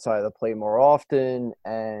 attacking outside of the plate more often.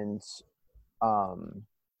 And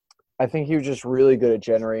I think he was just really good at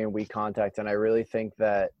generating weak contact. And I really think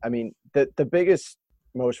that – I mean, the biggest,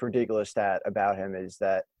 most ridiculous stat about him is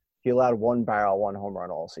that he allowed one home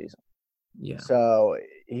run all season. Yeah. So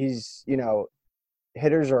he's,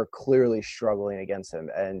 hitters are clearly struggling against him.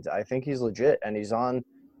 And I think he's legit. And he's on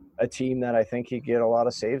a team that I think he'd get a lot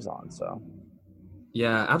of saves on. So.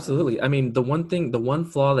 Yeah, absolutely. I mean, the one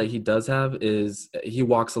flaw that he does have is he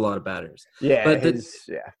walks a lot of batters. Yeah. But right.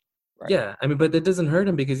 Yeah. I mean, but that doesn't hurt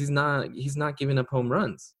him because he's not giving up home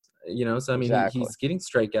runs, So, I mean, Exactly. he's getting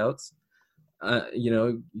strikeouts.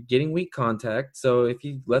 Getting weak contact. So if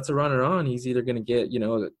he lets a runner on, he's either going to get,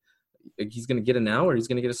 he's going to get an out or he's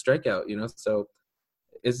going to get a strikeout, So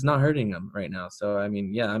it's not hurting him right now. So, I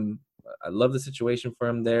mean, yeah, I love the situation for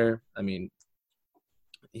him there. I mean,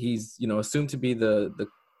 he's, assumed to be there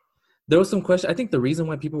was some question. I think the reason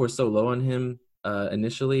why people were so low on him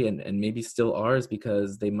initially and maybe still are is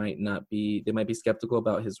because they might be skeptical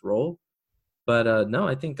about his role. But no,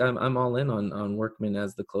 I think I'm all in on Workman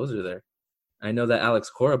as the closer there. I know that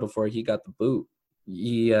Alex Cora, before he got the boot,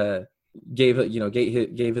 he gave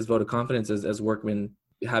his vote of confidence as Workman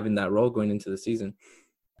having that role going into the season.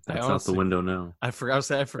 That's out the window now. I forgot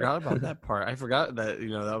about that part. I forgot that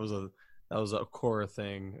that was a Cora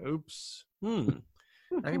thing. Oops.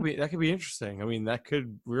 That could be interesting. I mean, that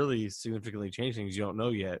could really significantly change things. You don't know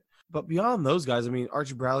yet. But beyond those guys, I mean,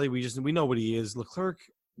 Archie Bradley, we know what he is. Leclerc,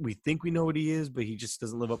 we think we know what he is, but he just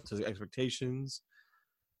doesn't live up to the expectations.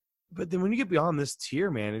 But then when you get beyond this tier,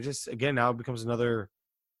 man, it just, again, now it becomes another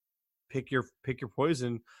pick your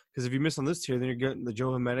poison. Because if you miss on this tier, then you're getting the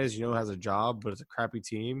Joe Jimenez, has a job, but it's a crappy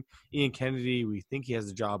team. Ian Kennedy, we think he has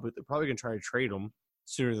a job, but they're probably going to try to trade him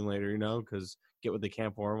sooner than later, because get what they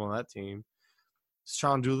can for him on that team.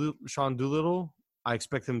 Sean Doolittle, I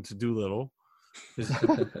expect him to do little.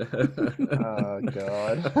 Oh,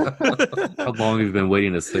 God. How long have you been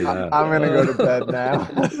waiting to say that? I'm going to go to bed now.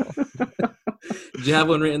 Did you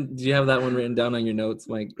have that one written down on your notes,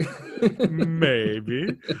 Mike?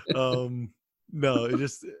 Maybe. No,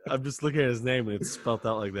 I'm just looking at his name and it's spelled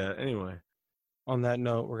out like that. Anyway, on that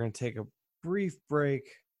note, we're going to take a brief break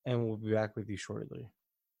and we'll be back with you shortly.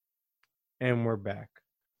 And we're back.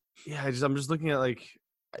 Yeah, I'm just looking at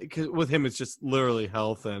because with him, it's just literally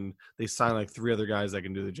health, and they sign 3 other guys that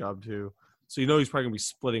can do the job too. So he's probably going to be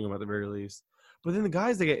splitting them at the very least. But then the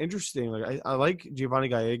guys that get interesting, I like Giovanni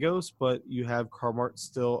Gallegos, but you have Carmart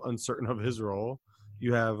still uncertain of his role.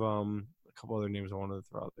 You have a couple other names I wanted to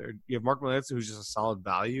throw out there. You have Mark Melancon, who's just a solid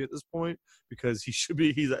value at this point because he should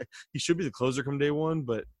be the closer come day one,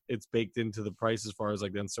 but it's baked into the price as far as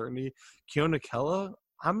the uncertainty. Keona Kella,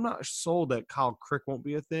 I'm not sold that Kyle Crick won't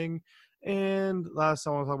be a thing. And last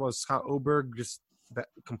time I want to talk about Scott Oberg, just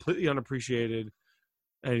completely unappreciated.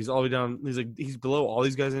 And he's all the way down. He's below all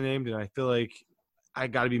these guys I named, and I feel like I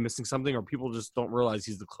got to be missing something, or people just don't realize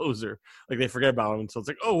he's the closer. They forget about him until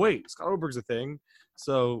it's oh wait, Scott Oberg's a thing.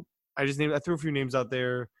 So I threw a few names out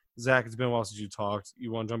there. Zach, it's been a while since you talked.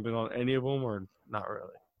 You want to jump in on any of them, or not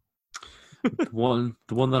really? The one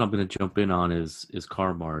that I'm going to jump in on is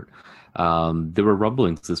Carmart. There were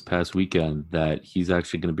rumblings this past weekend that he's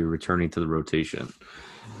actually going to be returning to the rotation,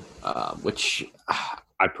 which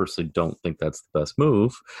I personally don't think that's the best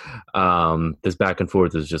move. This back and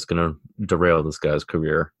forth is just going to derail this guy's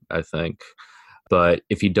career, I think. But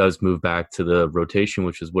if he does move back to the rotation,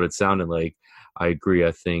 which is what it sounded like, I agree.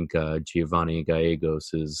 I think Giovanni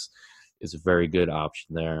Gallegos is a very good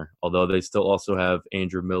option there. Although they still also have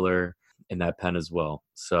Andrew Miller in that pen as well.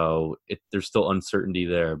 So there's still uncertainty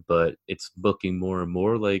there, but it's looking more and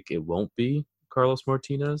more like it won't be Carlos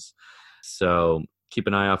Martinez. So keep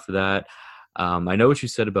an eye out for that. I know what you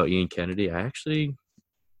said about Ian Kennedy. I actually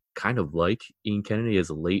kind of like Ian Kennedy as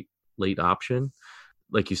a late option.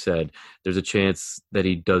 Like you said, there's a chance that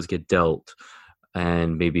he does get dealt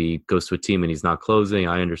and maybe goes to a team and he's not closing.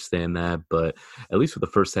 I understand that, but at least for the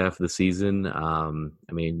first half of the season,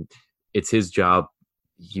 I mean, it's his job.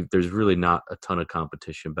 There's really not a ton of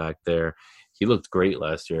competition back there. He looked great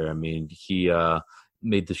last year. I mean, he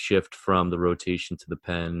made the shift from the rotation to the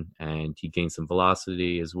pen, and he gained some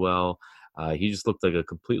velocity as well. He just looked like a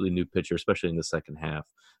completely new pitcher, especially in the second half.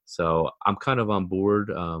 So I'm kind of on board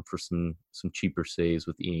for some cheaper saves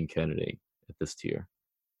with Ian Kennedy at this tier.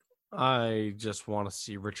 I just want to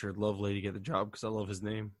see Richard Lovelady get the job because I love his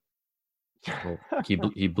name. Well,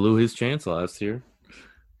 he blew his chance last year.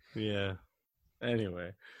 Yeah.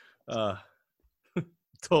 Anyway,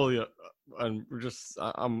 totally.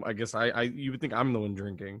 I guess you would think I'm the one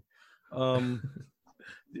drinking.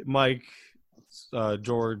 Mike,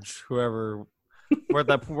 George, whoever. We're at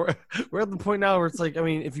the point now where it's like, I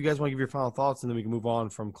mean, if you guys want to give your final thoughts, and then we can move on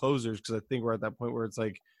from closers, because I think we're at that point where it's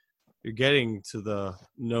like you're getting to the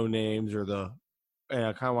no names or and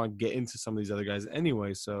I kind of want to get into some of these other guys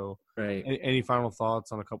anyway. So, Right. Any final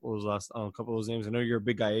thoughts on a couple of those names? I know you're a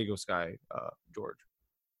big Gallegos guy, George.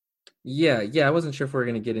 Yeah. I wasn't sure if we were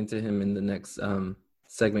going to get into him in the next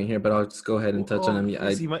segment here, but I'll just go ahead and touch on him.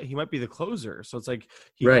 He might be the closer, so it's like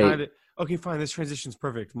Right. Okay, fine. This transition's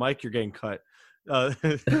perfect. Mike, you're getting cut.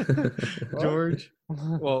 George,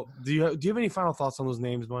 well, do you have any final thoughts on those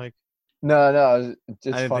names, Mike? No, it's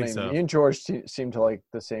I didn't funny. think so. Me and George seem to like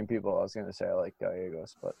the same people. I was going to say I like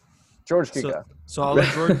Gallegos, but George could go. So I'll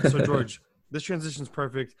let George. So George, this transition's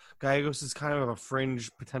perfect. Gallegos is kind of a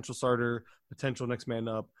fringe potential starter, potential next man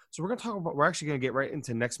up. So we're actually going to get right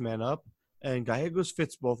into next man up, and Gallegos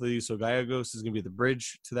fits both of these. So Gallegos is going to be the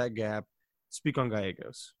bridge to that gap. Speak on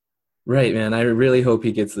Gallegos. Right, man. I really hope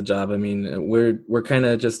he gets the job. I mean, we're kind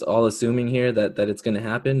of just all assuming here that it's going to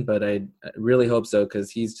happen, but I really hope so, because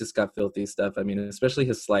he's just got filthy stuff. I mean, especially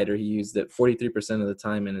his slider, he used it 43% of the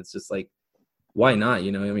time, and it's just like, why not?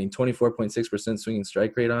 You know, I mean, 24.6% swinging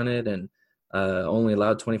strike rate on it, and only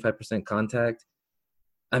allowed 25% contact.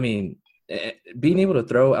 I mean, being able to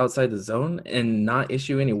throw outside the zone and not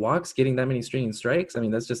issue any walks, getting that many swinging strikes, I mean,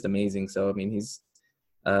 that's just amazing. So, I mean, he's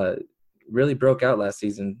really broke out last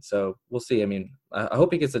season, so we'll see. I mean, I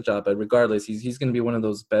hope he gets a job, but regardless, he's going to be one of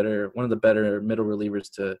the better middle relievers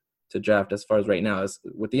to draft as far as right now. As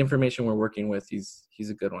with the information we're working with, he's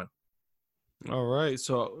a good one. All right,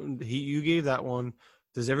 so you gave that one.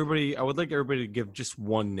 I would like everybody to give just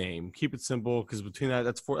one name. Keep it simple, because between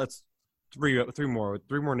that's three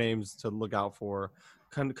more names to look out for.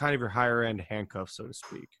 Kind of your higher end handcuffs, so to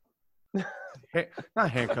speak.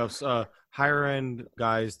 Not handcuffs, higher end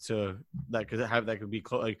guys that could be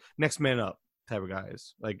like next man up type of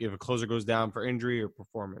guys. Like if a closer goes down for injury or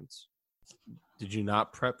performance. Did you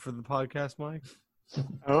not prep for the podcast, Mike? Do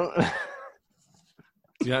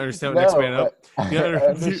you not understand what next man up?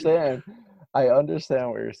 I understand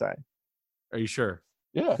what you're saying. Are you sure?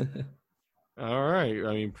 Yeah. All right.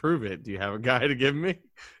 I mean, prove it. Do you have a guy to give me?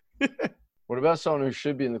 What about someone who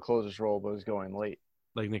should be in the closer's role but is going late?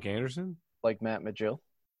 Like Nick Anderson? Like Matt McGill?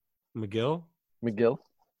 McGill?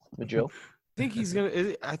 I think he's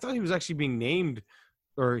gonna. I thought he was actually being named,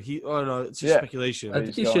 or he. Oh no, it's just speculation. I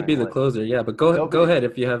think he should be the closer. Yeah, but go ahead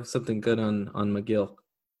if you have something good on McGill.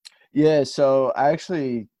 Yeah, so I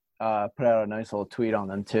actually put out a nice little tweet on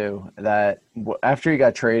them too. That after he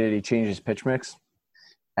got traded, he changed his pitch mix,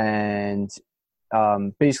 and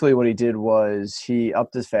basically what he did was he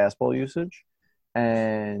upped his fastball usage.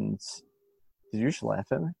 And did you just laugh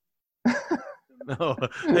at me? No,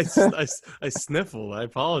 I sniffled. I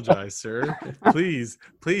apologize, sir. Please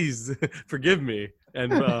forgive me.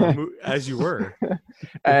 And as you were.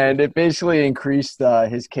 And it basically increased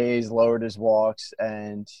his Ks, lowered his walks,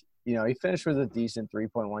 and he finished with a decent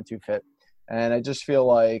 3.12 FIP. And I just feel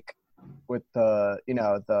like with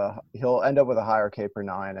he'll end up with a higher K per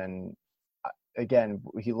 9. And again,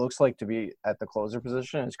 he looks like to be at the closer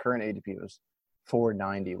position. His current ADP was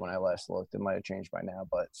 490 when I last looked. It might have changed by now,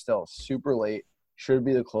 but still super late. Should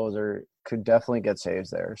be the closer. Could definitely get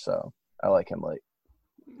saves there. So I like him late.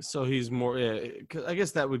 So he's more. I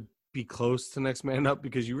guess that would be close to next man up,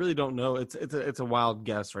 because you really don't know. It's a wild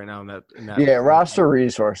guess right now in that. Yeah, roster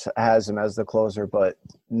resource has him as the closer, but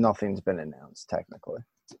nothing's been announced technically.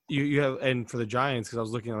 You have, and for the Giants, because I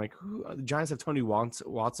was looking like the Giants have Tony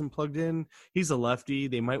Watson plugged in. He's a lefty.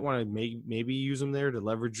 They might want to maybe use him there to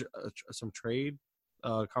leverage some trade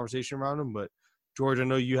conversation around him. But George, I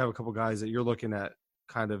know you have a couple guys that you're looking at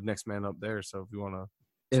kind of next man up there. So if you want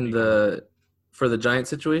to for the Giant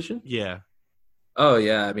situation, yeah. Oh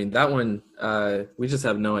yeah, I mean that one. We just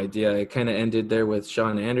have no idea. It kind of ended there with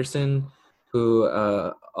Sean Anderson, who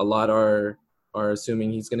a lot are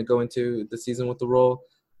assuming he's going to go into the season with the role.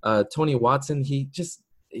 Tony Watson, he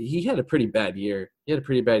had a pretty bad year.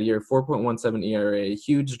 4.17 ERA,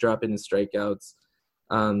 huge drop in his strikeouts.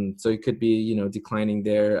 So he could be, declining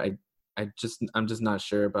there. I'm just not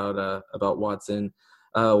sure about Watson.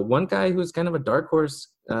 One guy who's kind of a dark horse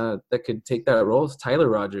that could take that role is Tyler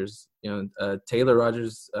Rogers, Taylor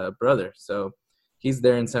Rogers' brother. So he's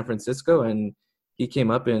there in San Francisco, and he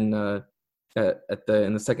came up in the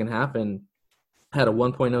second half and had a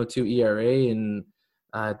 1.02 ERA, and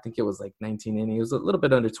I think it was like 19 innings. It was a little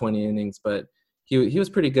bit under 20 innings, but he was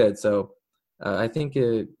pretty good. So I think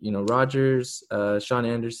Rogers, Sean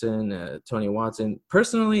Anderson, Tony Watson.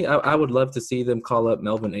 Personally, I would love to see them call up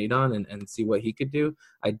Melvin Adon and see what he could do.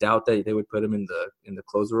 I doubt that they would put him in the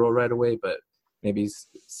closer role right away, but maybe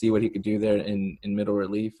see what he could do there in middle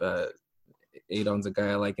relief. Adon's a guy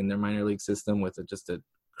I like in their minor league system with just a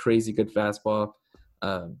crazy good fastball.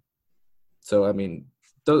 So I mean,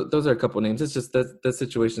 those are a couple names. It's just that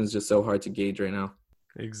situation is just so hard to gauge right now.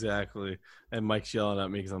 Exactly. And Mike's yelling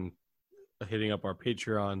at me because I'm hitting up our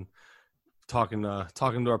Patreon, talking to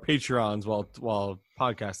our Patreons while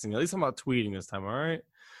podcasting. At least I'm not tweeting this time. All right.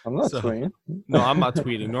 I'm not tweeting. No, I'm not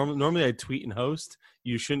tweeting. Normally I tweet and host.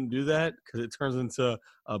 You shouldn't do that because it turns into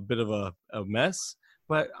a bit of a mess.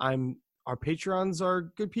 But our Patreons are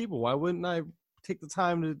good people. Why wouldn't I take the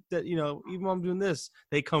time to even while I'm doing this,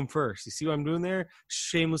 they come first. You see what I'm doing there?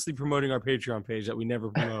 Shamelessly promoting our Patreon page that we never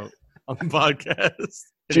promote on the podcast.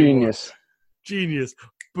 Genius.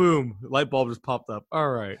 Boom. Light bulb just popped up. All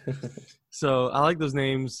right. So I like those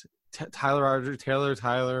names. Tyler Rogers,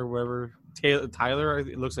 Tyler, whatever. Tyler,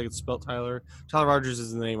 it looks like it's spelled Tyler. Tyler Rogers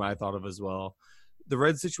is the name I thought of as well. The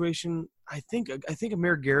Red situation, I think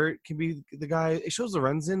Amir Garrett can be the guy. It shows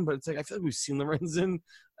Lorenzen, but it's like I feel like we've seen Lorenzen,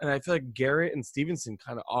 and I feel like Garrett and Stevenson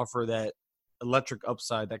kind of offer that electric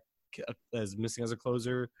upside that is missing as a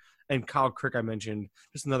closer. And Kyle Crick, I mentioned,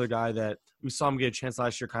 just another guy that we saw him get a chance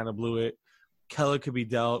last year, kind of blew it. Keller could be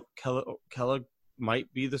dealt. Keller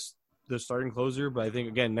might be the starting closer, but I think,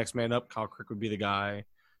 again, next man up, Kyle Crick would be the guy.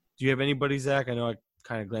 Do you have anybody, Zach? I know I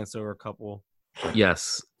kind of glanced over a couple.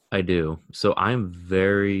 Yes, I do. So I'm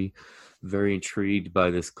very, very intrigued by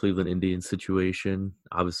this Cleveland Indians situation.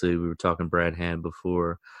 Obviously, we were talking Brad Hand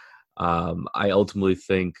before. I ultimately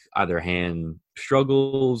think either Hand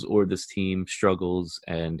struggles or this team struggles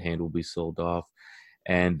and Hand will be sold off.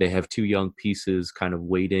 And they have two young pieces kind of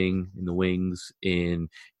waiting in the wings in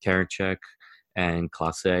Karinchak and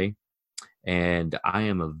Clase. And I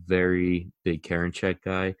am a very big Karinchak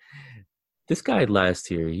guy. This guy last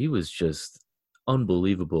year, he was just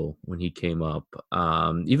unbelievable when he came up.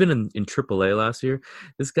 Even in AAA last year,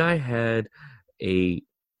 this guy had a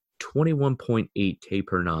 21.8 K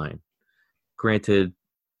per nine. Granted,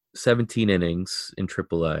 17 innings in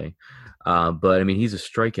AAA. But, I mean, he's a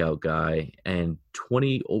strikeout guy, and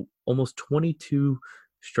almost 22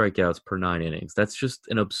 strikeouts per 9 innings. That's just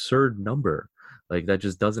an absurd number. Like, that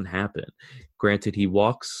just doesn't happen. Granted, he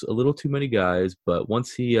walks a little too many guys, but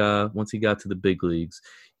once he got to the big leagues,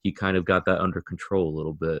 he kind of got that under control a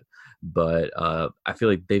little bit. But I feel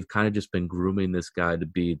like they've kind of just been grooming this guy to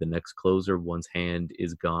be the next closer once Hand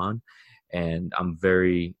is gone. And I'm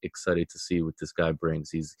very excited to see what this guy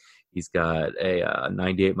brings. He's got a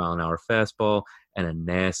 98 mile an hour fastball and a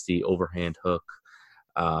nasty overhand hook.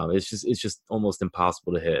 It's just almost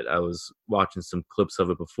impossible to hit. I was watching some clips of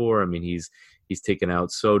it before. I mean, he's taken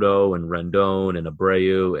out Soto and Rendon and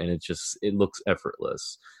Abreu, and it looks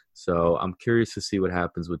effortless. So I'm curious to see what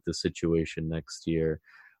happens with this situation next year.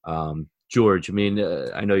 George, I mean,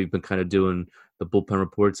 I know you've been kind of doing the bullpen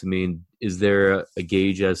reports. I mean, is there a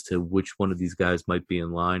gauge as to which one of these guys might be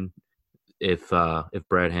in line if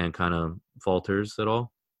Brad Hand kind of falters at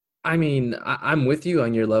all? I mean, I'm with you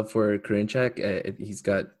on your love for Karinchak. He's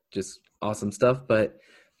got just awesome stuff. But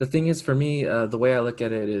the thing is, for me, the way I look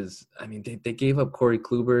at it is, I mean, they gave up Corey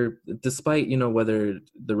Kluber, despite, whether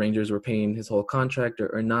the Rangers were paying his whole contract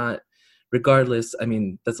or not. Regardless, I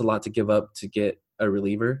mean, that's a lot to give up to get a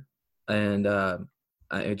reliever. And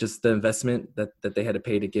just the investment that they had to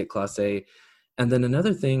pay to get Clase. And then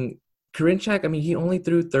another thing, Karinchak, I mean, he only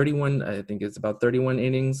threw 31, I think it's about 31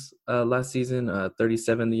 innings last season,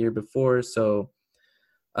 37 the year before. So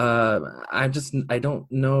I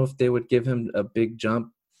don't know if they would give him a big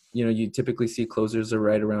jump. You typically see closers are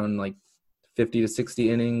right around like 50 to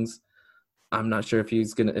 60 innings. I'm not sure if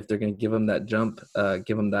they're gonna give him that jump,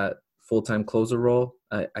 give him that full-time closer role.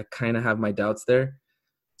 I kind of have my doubts there.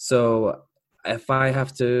 So if I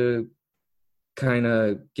have to kind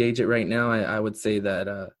of gauge it right now, I would say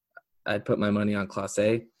that I'd put my money on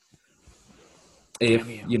Clase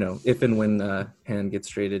if and when Hand gets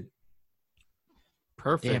traded.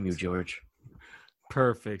 Perfect. Damn you, George.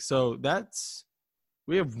 Perfect. So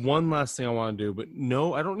we have one last thing I want to do, but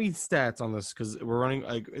no, I don't need stats on this because we're running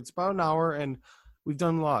it's about an hour and we've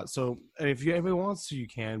done a lot. So, and if anybody wants to, you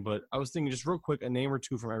can. But I was thinking just real quick, a name or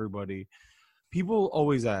two from everybody. People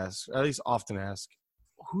always ask, at least often ask,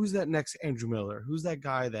 who's that next Andrew Miller? Who's that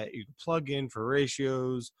guy that you can plug in for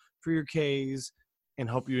ratios, for your Ks, and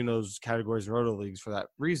help you in those categories in roto leagues for that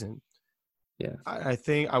reason? Yeah. I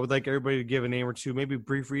think I would like everybody to give a name or two, maybe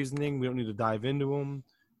brief reasoning. We don't need to dive into them.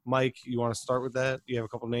 Mike, you want to start with that? You have a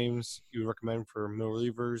couple names you would recommend for middle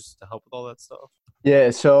relievers to help with all that stuff?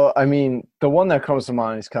 Yeah, so, I mean, the one that comes to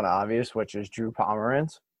mind is kind of obvious, which is Drew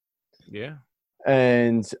Pomeranz. Yeah.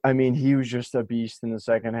 And, I mean, he was just a beast in the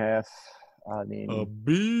second half. I mean, a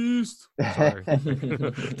beast. Sorry.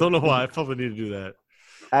 Don't know why. I probably need to do that.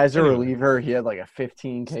 As a reliever, he had like a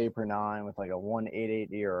 15K per nine with like a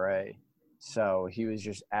 1.88 ERA. So he was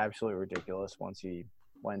just absolutely ridiculous once he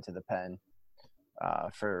went to the pen.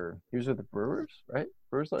 He was with the Brewers, right?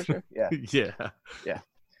 Brewers last year? Yeah. Yeah.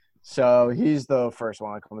 So he's the first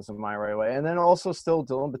one that comes to mind right away. And then also still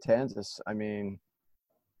Dylan Betances. I mean,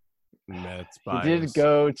 Mets he bias. did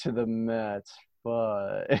go to the Mets,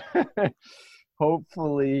 but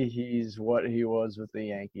hopefully he's what he was with the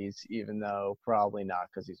Yankees, even though probably not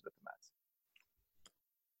because he's with the Mets.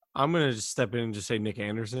 I'm going to just step in and just say Nick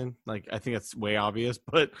Anderson. Like, I think that's way obvious,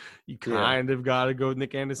 but you kind of got to go with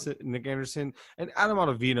Nick Anderson. And Adam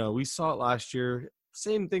Ottavino, we saw it last year.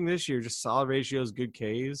 Same thing this year, just solid ratios, good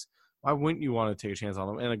Ks. Why wouldn't you want to take a chance on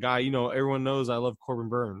him? And a guy, everyone knows I love Corbin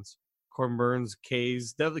Burns. Corbin Burns,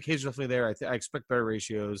 Ks. Ks are definitely there. I expect better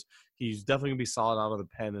ratios. He's definitely going to be solid out of the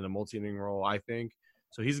pen in a multi-inning role, I think.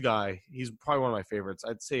 So he's a guy. He's probably one of my favorites.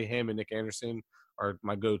 I'd say him and Nick Anderson are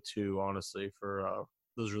my go-to, honestly, for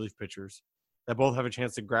those relief pitchers that both have a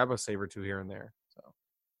chance to grab a save or two here and there. So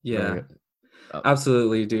yeah,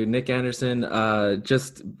 absolutely, dude. Nick Anderson,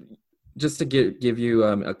 just to give you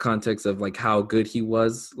a context of like how good he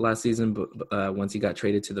was last season, but once he got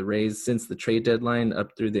traded to the Rays, since the trade deadline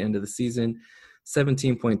up through the end of the season,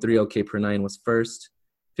 17.30 K per nine was first,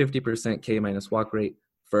 50% K minus walk rate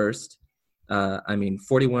first.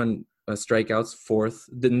 41 strikeouts fourth.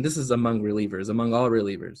 Then this is among all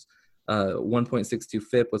relievers. 1.62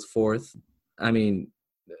 FIP was fourth. I mean,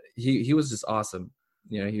 he was just awesome.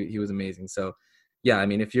 He was amazing. So, yeah, I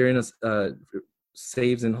mean, if you're in a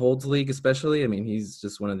saves and holds league especially, I mean, he's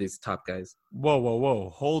just one of these top guys. Whoa.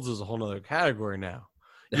 Holds is a whole nother category now.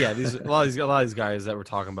 Yeah, a lot of these guys that we're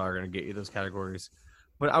talking about are going to get you those categories.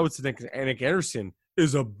 But I would say Nick Anderson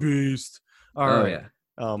is a beast. All right. Yeah.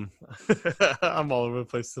 I'm all over the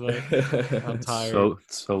place tonight. I'm tired.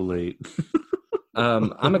 So late. I'm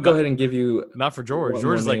gonna go ahead and give you not for George.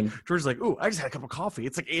 George's like, ooh, I just had a cup of coffee.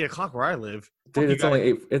 It's like 8:00 where I live. Dude, it's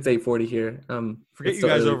only 8:40 here. Forget you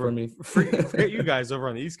guys over. Forget you guys over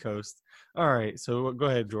on the East Coast. All right, so go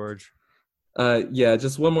ahead, George. Yeah,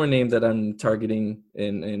 just one more name that I'm targeting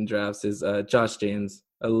in drafts is Josh James.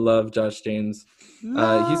 I love Josh James.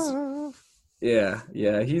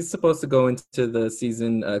 He's supposed to go into the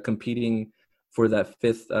season competing for that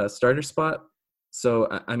fifth starter spot. So,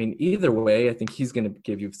 I mean, either way, I think he's going to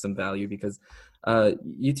give you some value because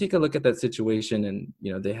you take a look at that situation and,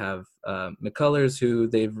 they have McCullers who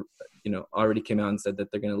they've, already came out and said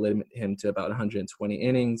that they're going to limit him to about 120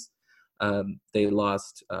 innings. They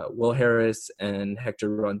lost Will Harris and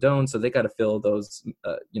Hector Rondon, so they got to fill those,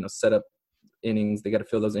 setup innings. They got to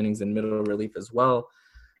fill those innings in middle relief as well.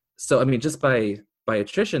 So, I mean, just by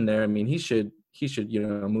attrition there, I mean, he should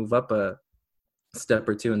move up a step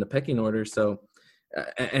or two in the pecking order. So,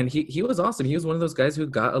 and he was awesome. He was one of those guys who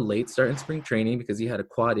got a late start in spring training because he had a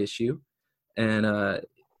quad issue, and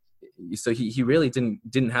so he really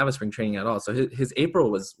didn't have a spring training at all. So his April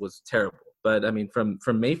was terrible. But I mean, from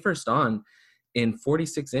May 1st on, in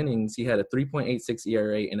 46 innings, he had a 3.86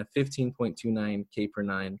 ERA and a 15.29 K per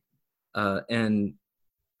nine, and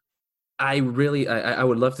I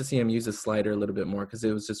would love to see him use his slider a little bit more because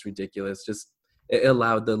it was just ridiculous. It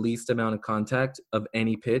allowed the least amount of contact of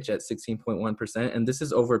any pitch at 16.1%. And this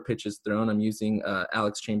is over pitches thrown. I'm using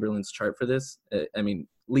Alex Chamberlain's chart for this. I mean,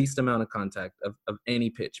 least amount of contact of any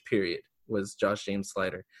pitch, period, was Josh James'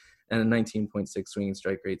 slider. And a 19.6 swinging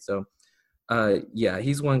strike rate. So,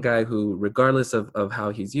 he's one guy who, regardless of how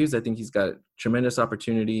he's used, I think he's got tremendous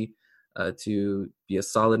opportunity to be a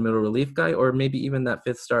solid middle relief guy or maybe even that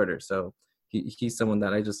fifth starter. So he's someone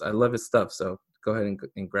that I love his stuff. So go ahead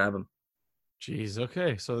and grab him. Jeez.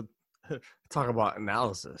 Okay. So talk about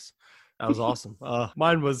analysis. That was awesome.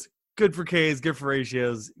 Mine was good for Ks, good for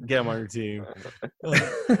ratios. Get them on your team.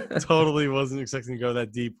 Totally wasn't expecting to go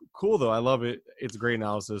that deep. Cool though. I love it. It's a great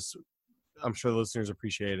analysis. I'm sure the listeners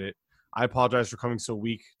appreciate it. I apologize for coming so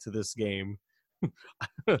weak to this game.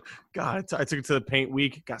 God, I took it to the paint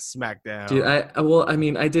week, got smacked down. Dude,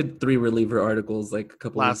 I did 3 reliever articles like a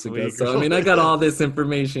couple Last weeks ago. week. So I mean, I got all this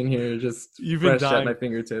information here just fresh at my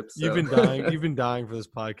fingertips. So. You've been dying for this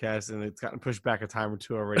podcast, and it's gotten pushed back a time or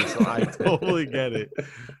two already. So I totally get it,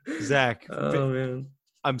 Zach. Oh man,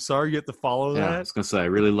 I'm sorry you have to follow Yeah, I that. was gonna say I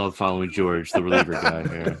really love following George, the reliever guy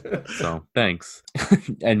here. So thanks.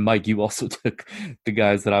 And Mike, you also took the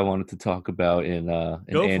guys that I wanted to talk about in Go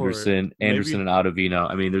for Anderson, it. Anderson Maybe- and Ottavino.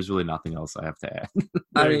 I mean, there's really nothing else I have to add.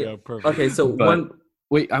 There you go. Perfect. okay, so But-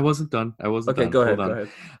 Wait, I wasn't done. Okay, done. go ahead. Hold Go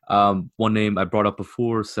on. ahead. One name I brought up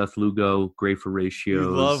before, Seth Lugo, great for ratios.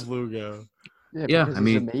 You love Lugo. Yeah, because I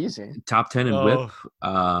mean, he's amazing. top 10 in Oh.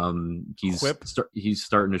 whip. He's Whip? he's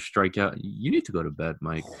starting to strike out. You need to go to bed,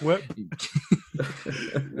 Mike. Whip.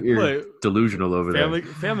 You're Wait, delusional over there.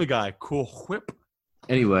 Family Guy. Cool whip.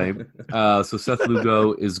 Anyway, so Seth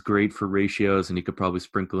Lugo is great for ratios, and he could probably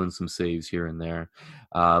sprinkle in some saves here and there.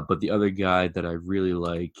 But the other guy that I really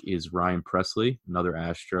like is Ryan Presley, another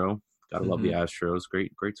Astro. Gotta love the Astros.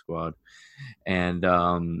 Great squad. And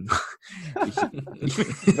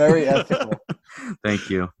Very ethical. Thank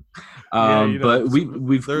you. Yeah, you know, But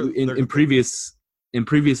we've they're in good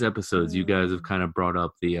previous episodes, you guys have kind of brought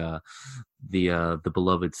up the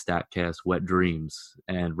beloved Statcast Wet Dreams,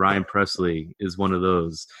 and Ryan Presley is one of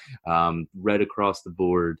those. Red across the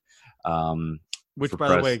board. Which, for by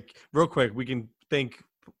the press. way, real quick, we can thank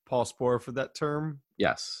Paul Sporer for that term.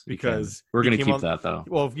 Yes, we can. Because we're he going to came keep that though.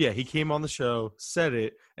 Well, yeah, he came on the show, said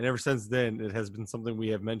it, and ever since then, it has been something we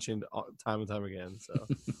have mentioned time and time again. So,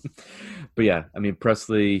 But yeah, I mean,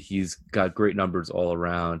 Presley, he's got great numbers all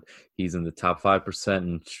around. He's in the top 5%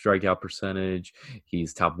 in strikeout percentage.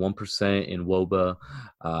 He's top 1% in WOBA.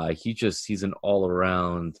 He's an all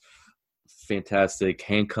around fantastic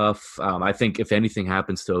handcuff. I think if anything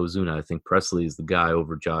happens to Ozuna, I think Presley is the guy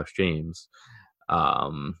over Josh James.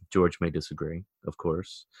 George may disagree, of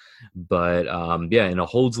course, but yeah, in a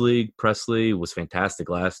holds league, Presley was fantastic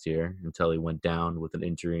last year until he went down with an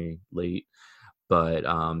injury late. But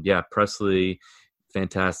yeah, Presley,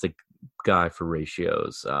 fantastic guy for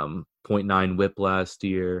ratios. 0.9 whip last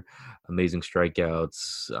year, amazing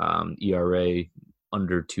strikeouts, ERA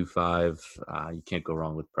under 2.5. You can't go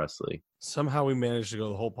wrong with Presley. somehow we managed to go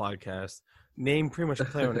the whole podcast, name pretty much a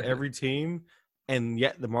player on every team, and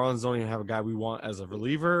yet the Marlins don't even have a guy we want as a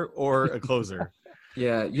reliever or a closer.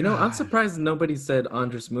 Yeah, you know, I'm surprised nobody said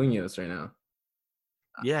Andres Munoz right now.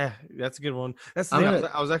 Yeah, that's a good one. That's the I'm thing.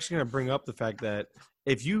 gonna- I was actually going to bring up the fact that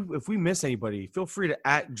if we miss anybody, feel free to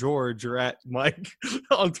 @ George or @ Mike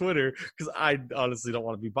on Twitter, because I honestly don't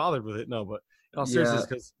want to be bothered with it. No, but in all seriousness,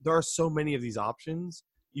 because there are so many of these options,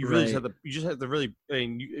 you really just have to really. I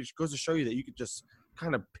mean, it goes to show you that you could just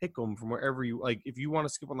kind of pick them from wherever you like. If you want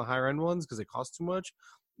to skip on the higher end ones because they cost too much,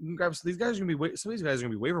 you can grab. So these guys are gonna be. Some of these guys are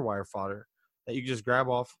gonna be waiver wire fodder that you can just grab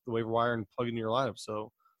off the waiver wire and plug into your lineup.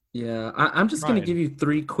 So. Yeah, I'm just going to Ryan. give you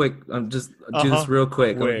 3 quick. just do this real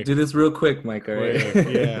quick. Quick. Do this real quick, Mike. All right.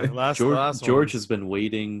 Wait, yeah, last George one. has been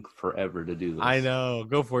waiting forever to do this. I know.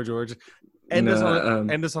 Go for it, George. End us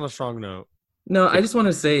on a strong note. No, I just want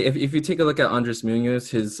to say if you take a look at Andres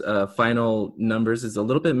Munoz, his final numbers is a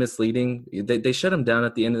little bit misleading. They shut him down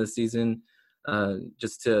at the end of the season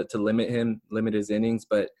just to limit his innings.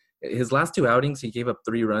 But his last 2 outings, he gave up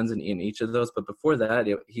 3 runs in each of those. But before that,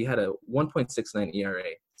 he had a 1.69 ERA.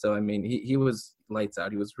 So, I mean, he was lights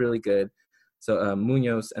out. He was really good. So,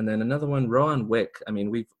 Munoz. And then another one, Rowan Wick. I mean,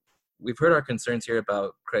 we've heard our concerns here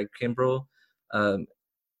about Craig Kimbrell.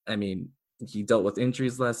 I mean, he dealt with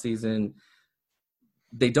injuries last season.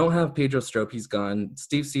 They don't have Pedro Strop. He's gone.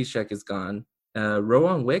 Steve Cishek is gone.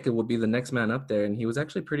 Rowan Wick will be the next man up there, and he was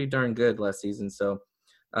actually pretty darn good last season. So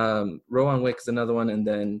Rowan Wick is another one. And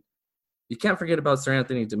then you can't forget about Sir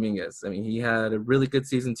Anthony Dominguez. I mean, he had a really good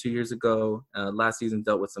season 2 years ago. Last season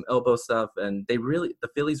dealt with some elbow stuff, and the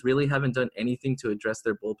Phillies really haven't done anything to address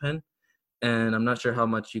their bullpen. And I'm not sure how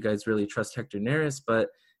much you guys really trust Hector Neris, but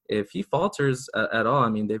if he falters at all, I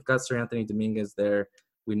mean, they've got Sir Anthony Dominguez there.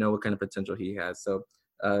 We know what kind of potential he has. So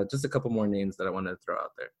just a couple more names that I wanted to throw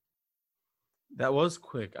out there. That was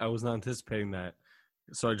quick. I was not anticipating that.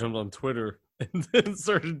 So I jumped on Twitter and then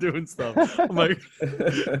started doing stuff. I'm like,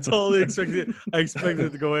 totally expected. I expected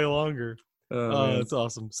it to go way longer. Oh, That's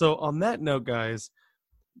awesome. So on that note, guys,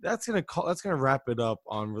 that's gonna wrap it up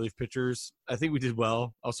on relief pitchers. I think we did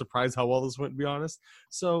well. I was surprised how well this went, to be honest.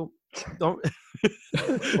 So don't.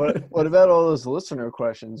 What about all those listener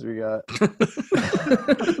questions we got?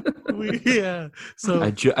 So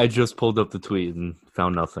I just pulled up the tweet and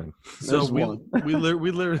found nothing. So There's we one.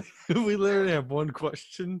 literally have one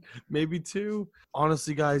question, maybe two.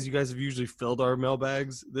 Honestly, guys, you guys have usually filled our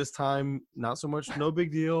mailbags. This time, not so much. No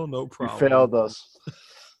big deal. No You problem. failed us.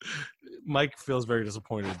 Mike feels very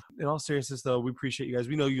disappointed. In all seriousness, though, we appreciate you guys.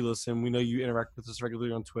 We know you listen. We know you interact with us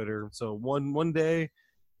regularly on Twitter. So one day,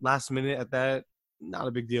 last minute at that, not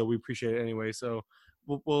a big deal. We appreciate it anyway. So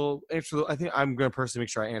we'll answer. I think I'm going to personally make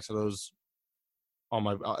sure I answer those on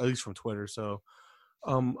my at least from Twitter. So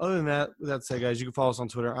other than that, with that said, guys, you can follow us on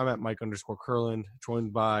Twitter. I'm at Mike_Curland,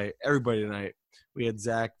 joined by everybody tonight. We had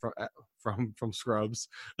Zach from Scrubs.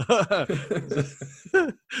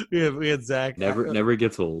 we had Zach. Never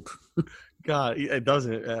gets old. God, it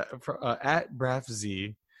doesn't. At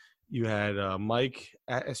BraffZ, you had Mike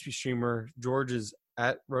at SP Streamer. George is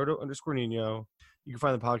at Roto_Nino. You can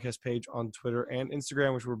find the podcast page on Twitter and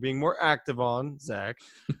Instagram, which we're being more active on. Zach,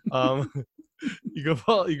 you can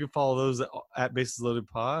follow those at Bases Loaded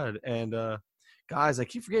Pod. And guys, I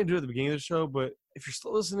keep forgetting to do it at the beginning of the show, but if you're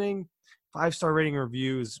still listening, 5-star rating and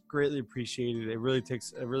review is greatly appreciated. It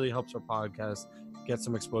really helps our podcast get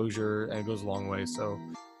some exposure, and it goes a long way. So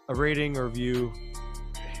a rating or review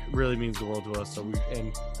really means the world to us.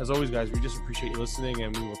 And as always, guys, we just appreciate you listening,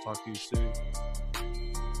 and we will talk to you soon.